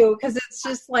ask you, because it's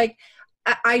just like,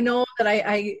 I know that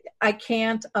I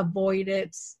can't avoid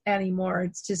it anymore.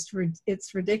 It's just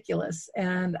it's ridiculous,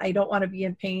 and I don't want to be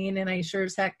in pain, and I sure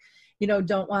as heck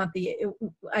don't want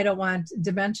I don't want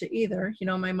dementia either.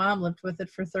 My mom lived with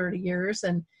it for 30 years,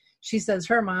 and she says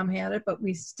her mom had it, but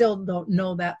we still don't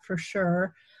know that for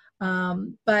sure.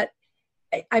 But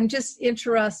I'm just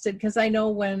interested, because I know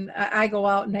when I go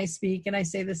out and I speak and I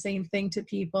say the same thing to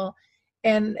people,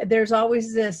 and there's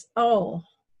always this,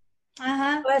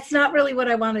 that's not really what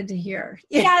I wanted to hear.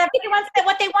 Yeah,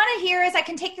 what they want to hear is, I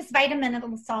can take this vitamin and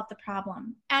it'll solve the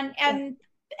problem. And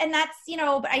that's,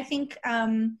 but I think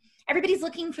everybody's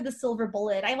looking for the silver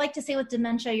bullet. I like to say with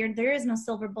dementia, there is no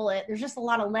silver bullet. There's just a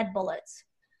lot of lead bullets.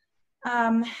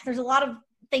 There's a lot of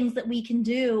things that we can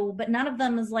do, but none of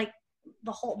them is like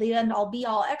the end all be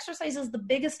all. Exercise is the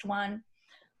biggest one.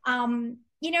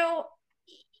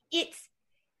 It's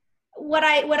what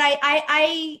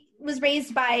I was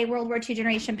raised by World War II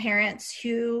generation parents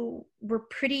who were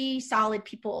pretty solid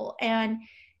people. And,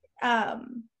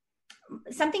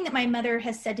 something that my mother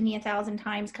has said to me 1,000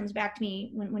 times comes back to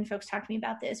me when folks talk to me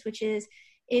about this, which is,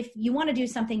 if you want to do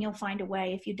something, you'll find a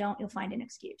way. If you don't, you'll find an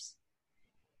excuse.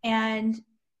 And,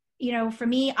 for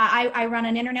me, I run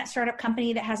an internet startup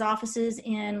company that has offices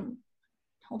in,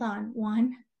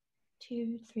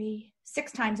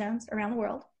 6 time zones around the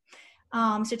world.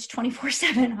 So it's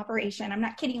 24/7 operation. I'm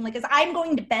not kidding. Like, as I'm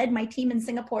going to bed, my team in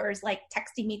Singapore is like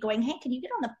texting me going, hey, can you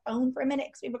get on the phone for a minute?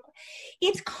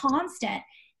 It's constant.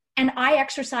 And I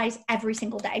exercise every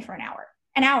single day for an hour.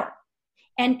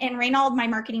 And Reynold, my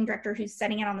marketing director, who's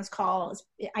setting it on this call,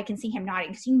 I can see him nodding,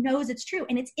 because he knows it's true,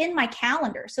 and it's in my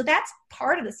calendar. So that's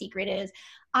part of the secret is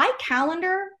I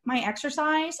calendar my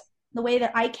exercise the way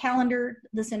that I calendar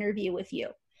this interview with you.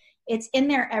 It's in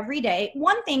there every day.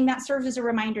 One thing that serves as a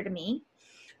reminder to me.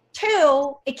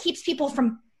 2, it keeps people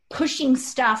from pushing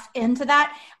stuff into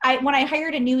that. When I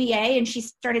hired a new EA and she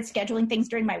started scheduling things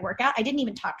during my workout, I didn't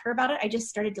even talk to her about it. I just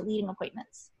started deleting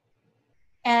appointments.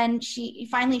 And she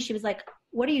was like,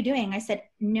 what are you doing? I said,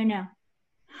 no.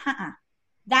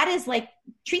 That is like,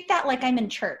 treat that like I'm in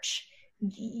church.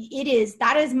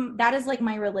 That is like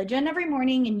my religion every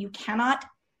morning, and you cannot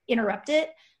interrupt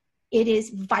it. It is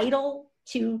vital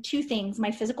to 2 things,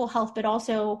 my physical health, but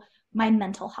also my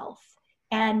mental health.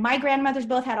 And my grandmothers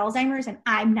both had Alzheimer's, and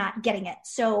I'm not getting it.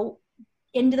 So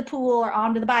into the pool or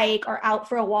onto the bike or out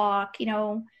for a walk,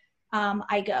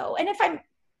 I go. And if I'm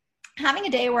having a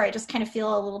day where I just kind of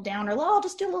feel a little down or low, I'll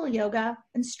just do a little yoga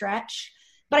and stretch.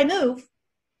 But I move.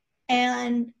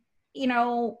 And,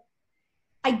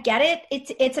 I get it.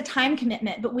 It's a time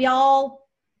commitment, but we're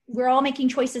all making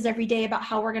choices every day about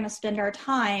how we're going to spend our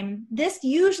time. This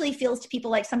usually feels to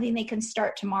people like something they can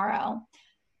start tomorrow.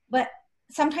 But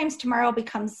sometimes tomorrow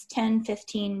becomes 10,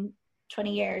 15,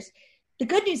 20 years. The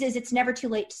good news is it's never too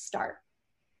late to start.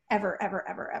 Ever, ever,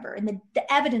 ever, ever. And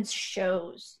the evidence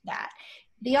shows that.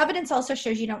 The evidence also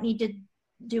shows you don't need to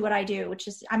do what I do, which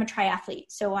is I'm a triathlete.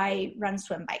 So I run,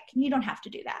 swim, bike. And you don't have to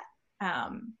do that.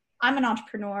 I'm an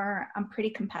entrepreneur. I'm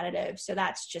pretty competitive. So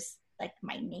that's just like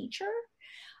my nature.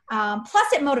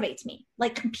 Plus it motivates me.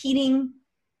 Like competing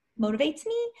motivates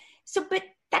me. So, but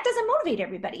that doesn't motivate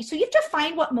everybody. So you have to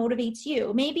find what motivates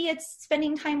you. Maybe it's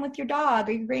spending time with your dog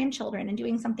or your grandchildren and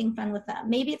doing something fun with them.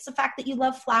 Maybe it's the fact that you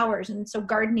love flowers, and so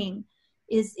gardening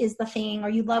is the thing, or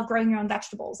you love growing your own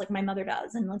vegetables like my mother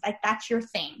does, and like that's your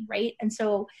thing, right? And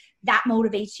so that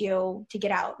motivates you to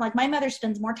get out. Like my mother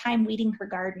spends more time weeding her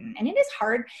garden, and it is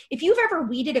hard. If you've ever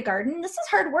weeded a garden, this is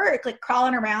hard work, like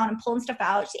crawling around and pulling stuff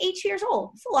out. She's 8 years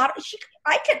old. It's a lot.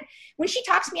 When she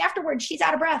talks to me afterwards, she's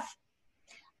out of breath.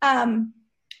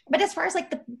 But as far as like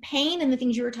the pain and the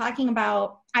things you were talking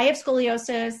about, I have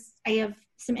scoliosis. I have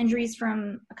some injuries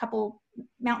from a couple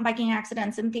mountain biking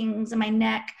accidents and things in my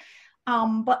neck.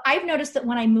 But I've noticed that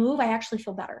when I move, I actually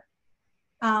feel better,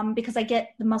 because I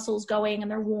get the muscles going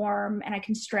and they're warm and I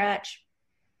can stretch.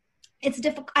 It's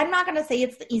difficult. I'm not going to say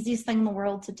it's the easiest thing in the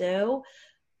world to do.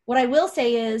 What I will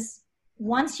say is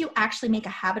once you actually make a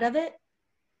habit of it,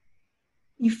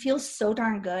 you feel so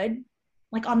darn good.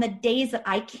 Like on the days that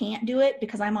I can't do it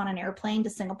because I'm on an airplane to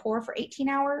Singapore for 18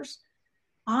 hours,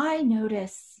 I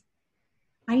notice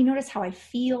how I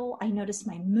feel. I notice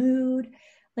my mood.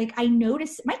 Like I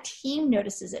notice, my team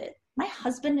notices it. My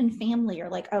husband and family are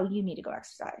like, oh, you need to go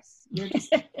exercise. You're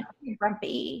just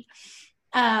grumpy.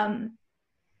 And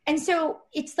so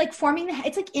it's like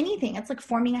it's like anything. It's like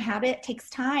forming a habit takes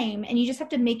time, and you just have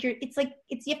to you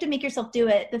have to make yourself do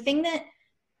it.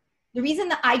 The reason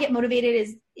that I get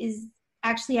motivated is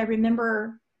actually, I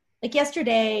remember like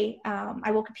yesterday,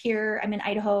 I woke up here, I'm in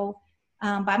Idaho,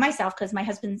 by myself because my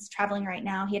husband's traveling right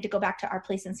now. He had to go back to our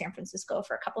place in San Francisco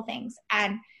for a couple things.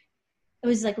 And it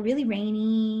was like really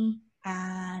rainy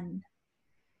and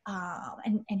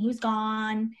he was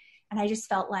gone. And I just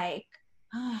felt like,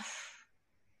 I'm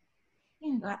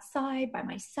going to go outside by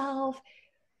myself.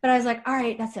 But I was like, all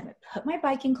right, that's it. I'm going to put my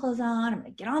biking clothes on. I'm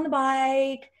going to get on the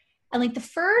bike. And like the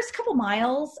first couple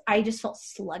miles, I just felt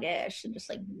sluggish and just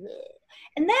like, bleh.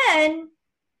 And then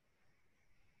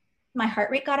my heart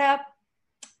rate got up,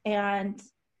 and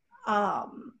I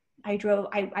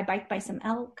biked by some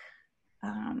elk,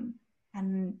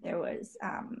 and there was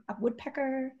a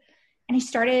woodpecker, and I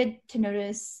started to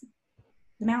notice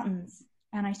the mountains,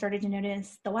 and I started to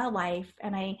notice the wildlife,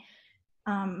 and I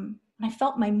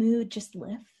felt my mood just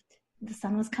lift. The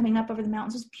sun was coming up over the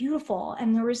mountains. It was beautiful,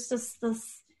 and there was just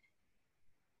this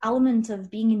element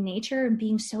of being in nature and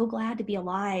being so glad to be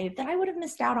alive that I would have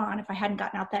missed out on if I hadn't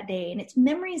gotten out that day. And it's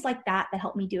memories like that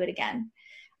help me do it again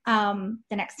the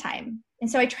next time. And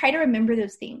so I try to remember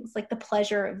those things, like the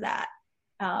pleasure of that.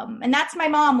 And that's my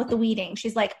mom with the weeding.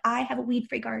 She's like, I have a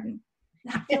weed-free garden.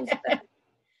 That feels good.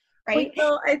 Right?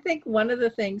 Well, I think one of the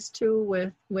things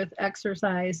too with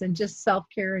exercise and just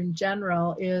self-care in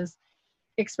general is,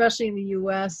 especially in the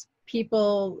US,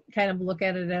 people kind of look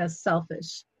at it as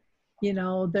selfish. You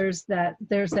know, there's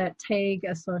that tag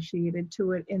associated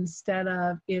to it instead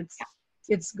of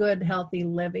it's good, healthy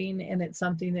living, and it's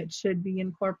something that should be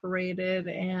incorporated.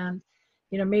 And,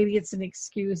 you know, maybe it's an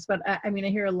excuse, but I mean, I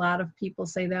hear a lot of people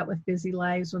say that with busy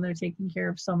lives when they're taking care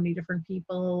of so many different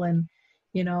people and,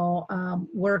 you know,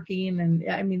 working. And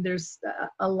I mean, there's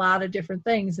a lot of different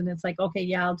things, and it's like, okay,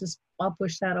 yeah, I'll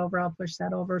push that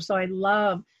over. So I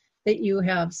love that you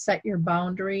have set your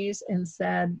boundaries and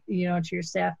said, you know, to your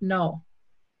staff, no,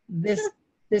 this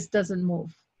doesn't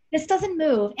move. This doesn't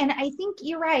move. And I think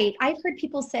you're right. I've heard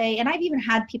people say, and I've even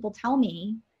had people tell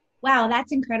me, wow,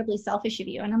 that's incredibly selfish of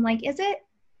you. And I'm like, is it?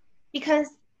 Because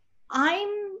I'm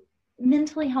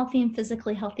mentally healthy and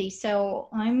physically healthy. So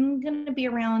I'm going to be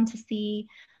around to see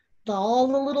all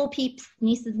the little peeps,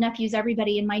 nieces, nephews,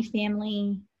 everybody in my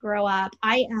family grow up.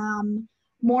 I am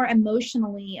more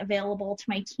emotionally available to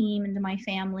my team and to my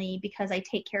family because I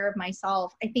take care of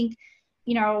myself. I think,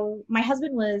 you know, my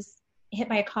husband was hit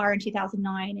by a car in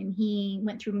 2009, and he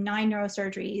went through 9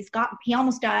 neurosurgeries, he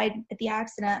almost died at the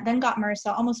accident, then got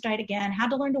MRSA, almost died again, had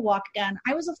to learn to walk again.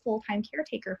 I was a full-time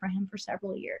caretaker for him for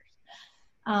several years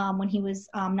when he was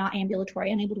not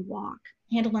ambulatory, unable to walk.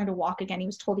 He had to learn to walk again. He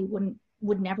was told he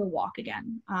would never walk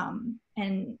again.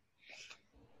 And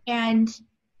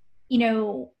you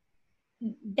know,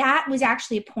 that was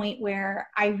actually a point where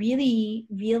I really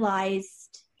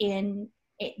realized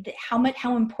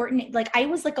how important, like I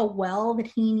was like a well that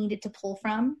he needed to pull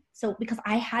from. So because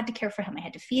I had to care for him, I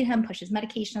had to feed him, push his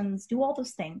medications, do all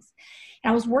those things. And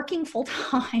I was working full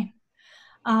time.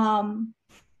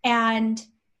 And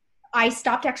I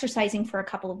stopped exercising for a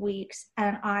couple of weeks,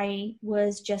 and I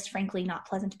was just frankly not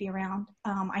pleasant to be around.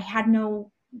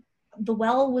 The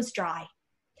well was dry,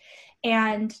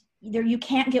 and you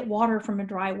can't get water from a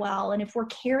dry well. And if we're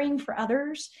caring for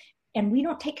others and we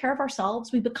don't take care of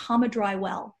ourselves, we become a dry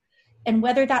well. And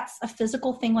whether that's a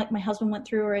physical thing like my husband went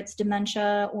through, or it's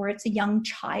dementia, or it's a young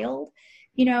child,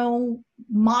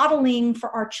 modeling for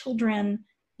our children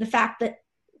the fact that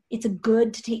it's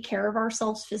good to take care of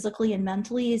ourselves physically and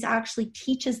mentally is actually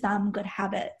teaches them good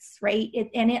habits, right?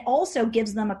 And it also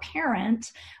gives them a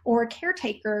parent or a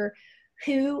caretaker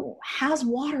who has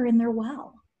water in their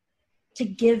well to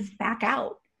give back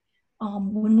out.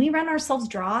 When we run ourselves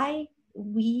dry,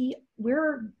 we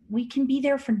can be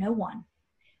there for no one.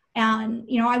 And,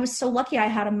 I was so lucky I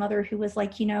had a mother who was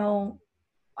like,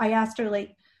 I asked her,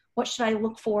 like, what should I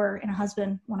look for in a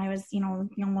husband when I was, a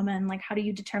young woman? Like, how do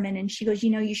you determine? And she goes,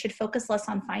 you should focus less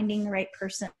on finding the right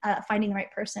person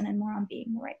and more on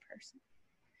being the right person.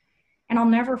 And I'll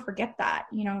never forget that,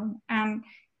 and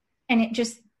it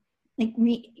just like,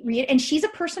 and she's a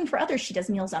person for others. She does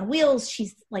Meals on Wheels.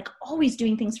 She's like always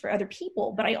doing things for other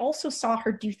people, but I also saw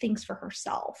her do things for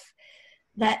herself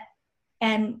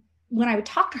and when I would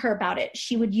talk to her about it,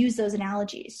 she would use those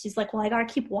analogies. She's like, well, I got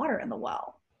to keep water in the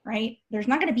well. Right? There's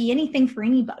not going to be anything for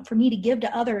me to give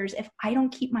to others if I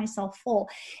don't keep myself full.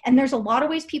 And there's a lot of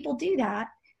ways people do that.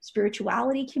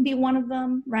 Spirituality can be one of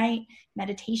them, right?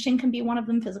 Meditation can be one of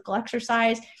them, physical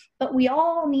exercise. But we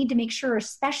all need to make sure,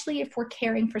 especially if we're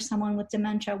caring for someone with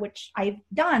dementia, which I've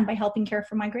done by helping care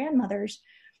for my grandmothers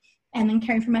and then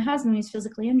caring for my husband who's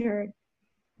physically injured.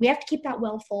 We have to keep that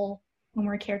well full when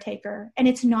we're a caretaker. And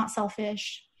it's not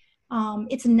selfish.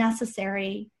 It's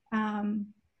necessary.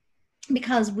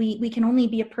 Because we can only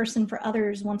be a person for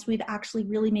others once we've actually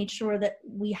really made sure that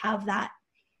we have that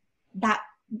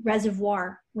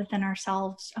reservoir within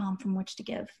ourselves from which to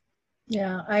give.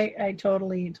 Yeah, I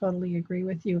totally agree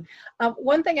with you.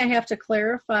 One thing I have to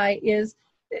clarify is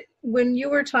when you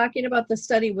were talking about the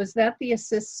study, was that the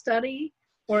ASSIST study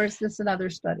or is this another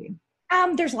study?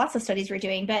 There's lots of studies we're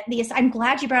doing, but I'm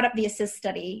glad you brought up the ASSIST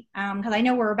study because I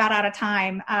know we're about out of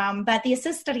time. But the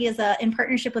ASSIST study is in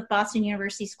partnership with Boston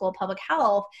University School of Public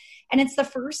Health, and it's the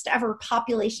first ever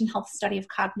population health study of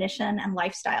cognition and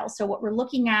lifestyle. So what we're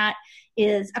looking at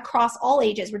is across all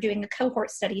ages. We're doing a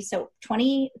cohort study, so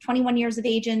 21 years of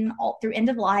age and all through end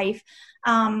of life.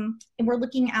 And we're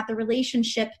looking at the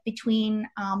relationship between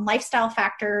lifestyle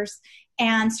factors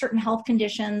and certain health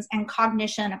conditions and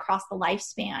cognition across the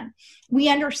lifespan. We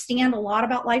understand a lot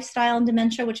about lifestyle and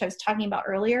dementia, which I was talking about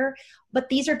earlier, but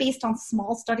these are based on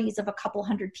small studies of a couple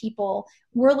hundred people.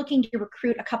 We're looking to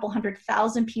recruit a couple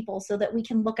 100,000 people so that we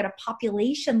can look at a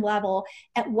population level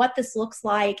at what this looks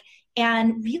like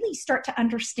and really start to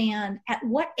understand at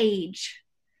what age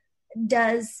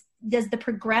does the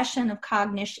progression of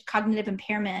cognitive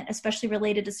impairment, especially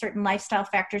related to certain lifestyle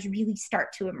factors, really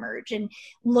start to emerge, and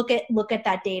look at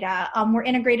that data. We're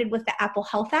integrated with the Apple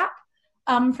Health app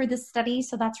for this study,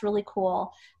 so that's really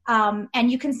cool.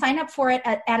 And you can sign up for it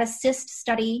at Assist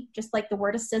Study, just like the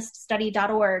word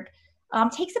assiststudy.org.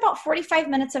 Takes about 45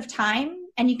 minutes of time,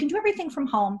 and you can do everything from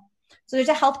home. So there's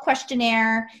a health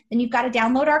questionnaire, then you've got to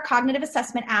download our cognitive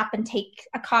assessment app and take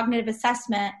a cognitive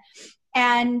assessment.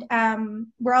 And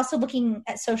we're also looking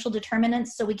at social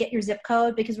determinants. So we get your zip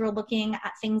code because we're looking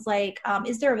at things like,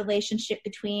 is there a relationship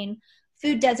between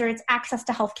food deserts, access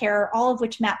to healthcare, all of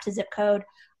which map to zip code,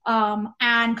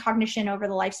 and cognition over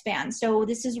the lifespan. So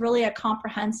this is really a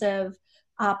comprehensive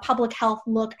public health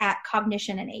look at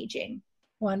cognition and aging.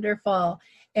 Wonderful.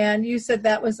 And you said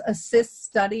that was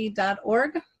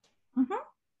assiststudy.org? Mm-hmm.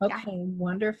 Okay, Yeah.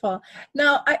 Wonderful.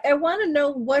 Now, I want to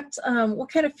know what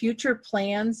kind of future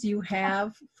plans you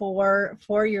have for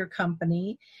your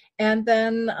company, and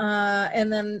then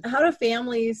how do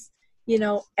families,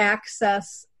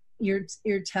 access your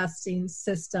testing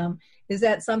system? Is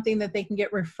that something that they can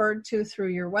get referred to through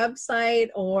your website,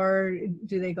 or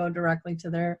do they go directly to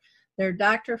their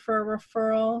doctor for a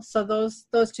referral? So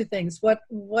those two things.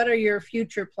 What are your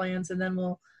future plans, and then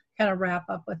we'll kind of wrap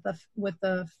up with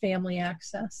the family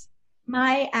access.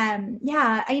 My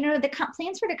the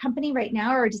plans for the company right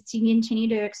now are just to continue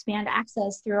to expand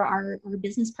access through our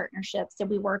business partnerships. So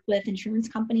we work with insurance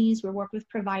companies, we work with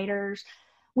providers.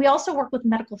 We also work with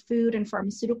medical food and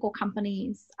pharmaceutical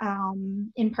companies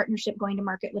in partnership, going to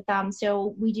market with them.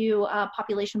 So we do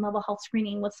population level health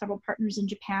screening with several partners in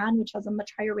Japan, which has a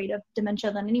much higher rate of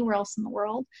dementia than anywhere else in the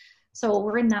world. So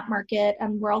we're in that market,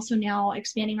 and we're also now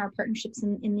expanding our partnerships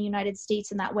in the United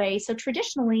States in that way. So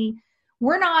traditionally,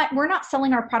 we're not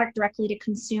selling our product directly to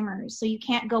consumers. So you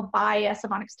can't go buy a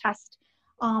Savonics test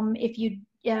if you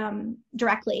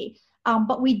directly.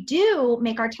 But we do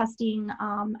make our testing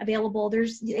available.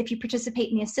 If you participate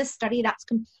in the ASSIST study, that's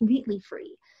completely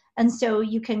free. And so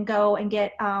you can go and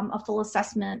get a full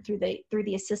assessment through the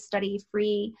ASSIST study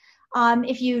free.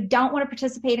 If you don't want to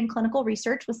participate in clinical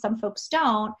research, which some folks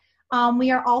don't,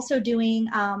 we are also doing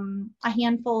a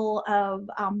handful of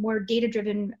more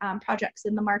data-driven projects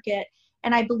in the market.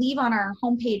 And I believe on our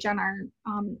homepage, on our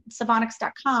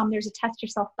Savonics.com, there's a test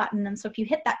yourself button. And so if you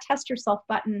hit that test yourself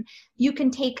button, you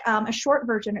can take a short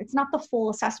version. It's not the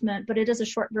full assessment, but it is a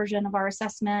short version of our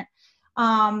assessment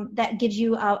that gives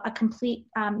you a complete,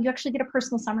 you actually get a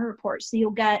personal summary report. So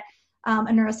you'll get a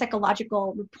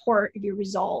neuropsychological report of your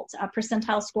results,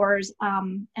 percentile scores,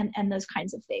 and those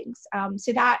kinds of things.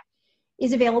 So that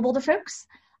is available to folks.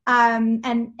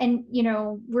 And you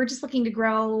know, we're just looking to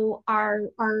grow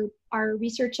our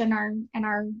research and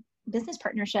our business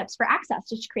partnerships for access,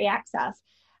 just to create access.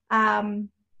 And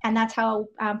that's how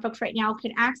folks right now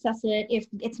can access it if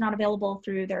it's not available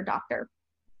through their doctor.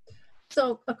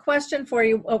 So a question for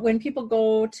you, when people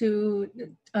go to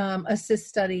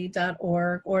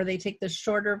assiststudy.org or they take the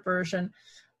shorter version,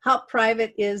 how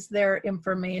private is their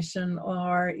information?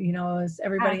 Or, you know, is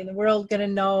everybody in the world going to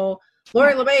know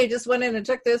Lori LeMay just went in and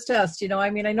took this test? You know, I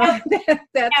mean, I know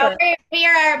that's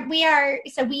we're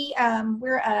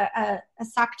a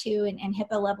SOC 2 and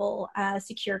HIPAA level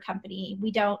secure company.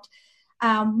 We don't.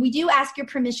 We do ask your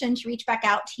permission to reach back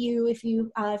out to you if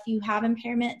you have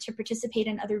impairment to participate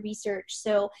in other research.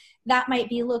 So that might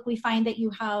be, look, we find that you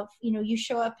have, you know, you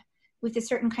show up with a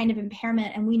certain kind of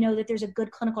impairment and we know that there's a good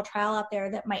clinical trial out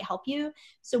there that might help you.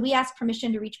 So we ask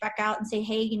permission to reach back out and say,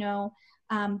 hey, you know,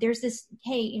 there's this,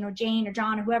 hey, you know, Jane or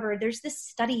John or whoever, there's this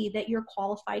study that you're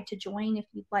qualified to join if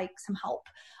you'd like some help.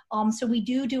 So we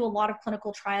do a lot of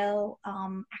clinical trial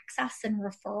access and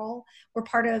referral. We're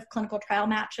part of clinical trial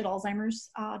match at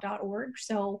alzheimer's.org.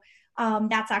 So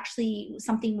that's actually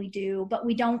something we do, but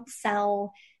we don't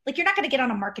sell, like you're not going to get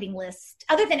on a marketing list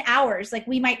other than ours. Like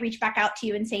we might reach back out to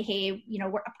you and say, hey, you know,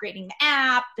 we're upgrading the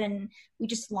app and we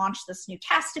just launched this new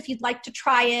test if you'd like to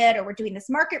try it, or we're doing this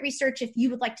market research if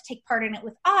you would like to take part in it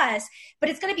with us.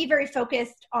 But it's going to be very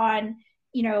focused on,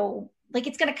 you know, like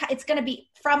it's going to be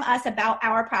from us about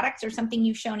our products or something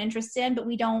you've shown interest in, but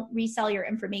we don't resell your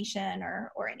information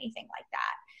or anything like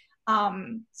that.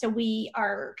 So we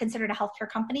are considered a healthcare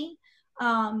company.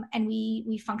 And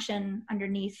we function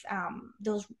underneath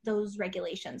those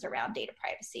regulations around data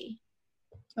privacy.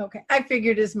 Okay, I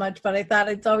figured as much, but I thought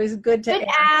it's always good to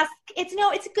ask.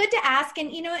 It's good to ask,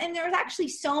 and you know, and there's actually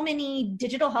so many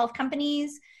digital health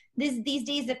companies these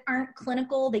days that aren't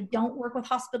clinical. They don't work with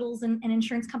hospitals and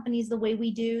insurance companies the way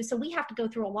we do. So we have to go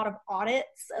through a lot of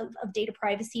audits of data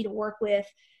privacy to work with,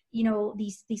 you know,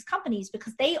 these companies,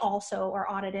 because they also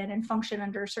are audited and function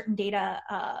under certain data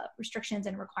restrictions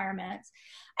and requirements.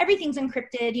 Everything's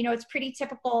encrypted. You know, it's pretty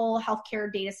typical healthcare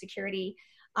data security,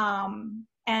 and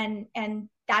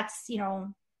that's, you know,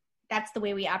 that's the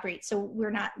way we operate. So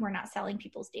we're not selling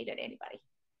people's data to anybody.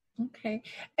 Okay.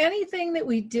 Anything that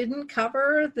we didn't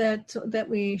cover that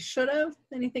we should have?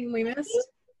 Anything we missed?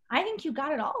 I think you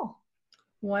got it all.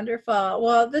 Wonderful.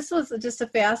 Well, this was just a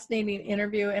fascinating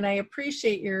interview, and I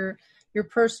appreciate your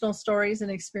personal stories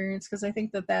and experience, because I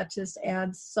think that just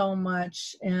adds so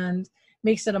much and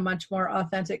makes it a much more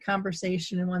authentic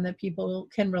conversation and one that people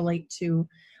can relate to.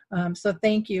 So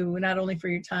thank you, not only for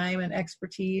your time and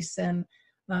expertise and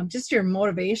just your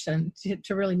motivation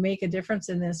to really make a difference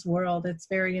in this world. It's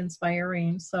very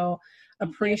inspiring. So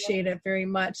appreciate it very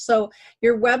much. So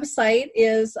your website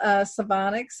is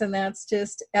Savonics, and that's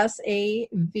just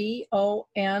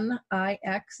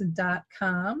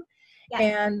SAVONIX.com. Yes.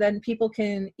 And then people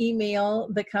can email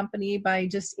the company by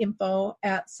just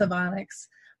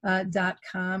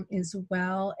info@Savonics.com as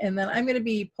well. And then I'm going to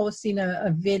be posting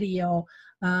a video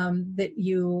that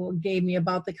you gave me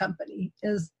about the company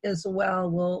as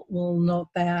well. We'll note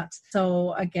that.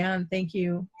 So again, thank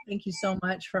you so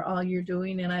much for all you're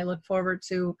doing, and I look forward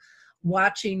to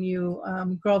watching you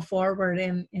grow forward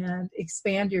and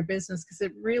expand your business, because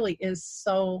it really is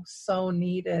so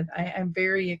needed. I'm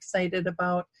very excited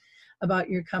about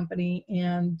your company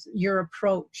and your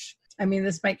approach. I mean,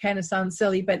 this might kind of sound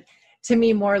silly, but to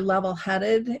me, more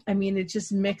level-headed. I mean, it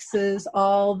just mixes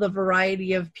all the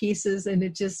variety of pieces, and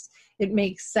it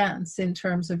makes sense in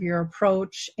terms of your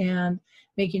approach and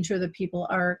making sure that people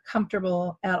are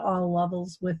comfortable at all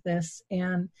levels with this,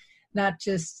 and not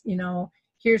just, you know,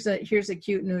 here's a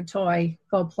cute new toy,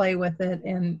 go play with it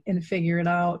and figure it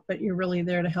out, but you're really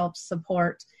there to help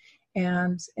support.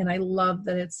 And I love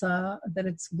that it's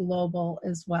global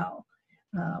as well.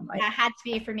 Had to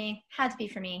be for me.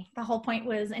 The whole point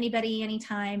was anybody,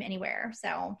 anytime, anywhere.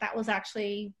 So that was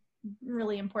actually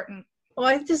really important. Well,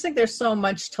 I just think there's so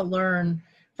much to learn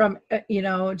from, you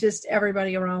know, just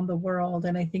everybody around the world.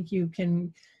 And I think you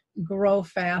can grow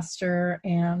faster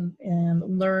and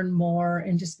learn more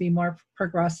and just be more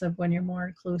progressive when you're more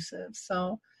inclusive.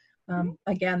 So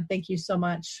again, thank you so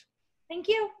much. Thank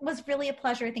you. It was really a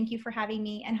pleasure. Thank you for having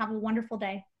me, and have a wonderful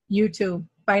day. You too.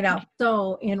 Bye now.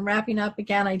 So in wrapping up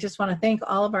again, I just want to thank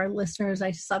all of our listeners.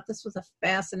 I just thought this was a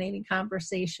fascinating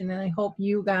conversation, and I hope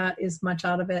you got as much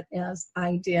out of it as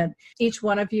I did. Each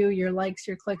one of you, your likes,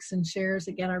 your clicks, and shares,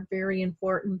 again, are very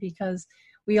important because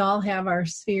we all have our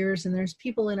spheres, and there's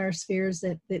people in our spheres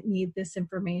that need this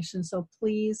information. So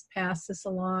please pass this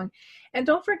along. And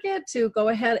don't forget to go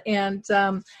ahead and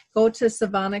go to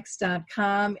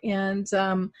Savonics.com and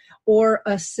or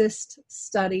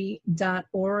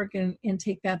assiststudy.org and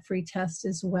take that free test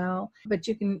as well. But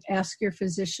you can ask your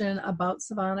physician about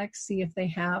Savonics, see if they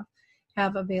have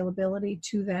availability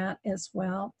to that as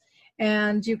well.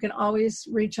 And you can always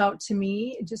reach out to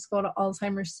me. Just go to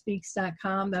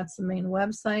alzheimersspeaks.com. That's the main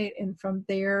website. And from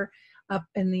there, up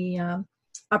in the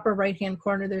upper right-hand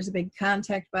corner, there's a big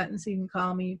contact button. So you can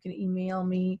call me, you can email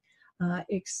me,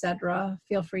 etc.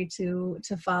 Feel free to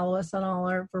follow us on all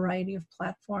our variety of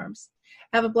platforms.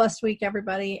 Have a blessed week,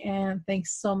 everybody. And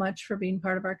thanks so much for being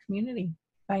part of our community.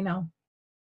 Bye now.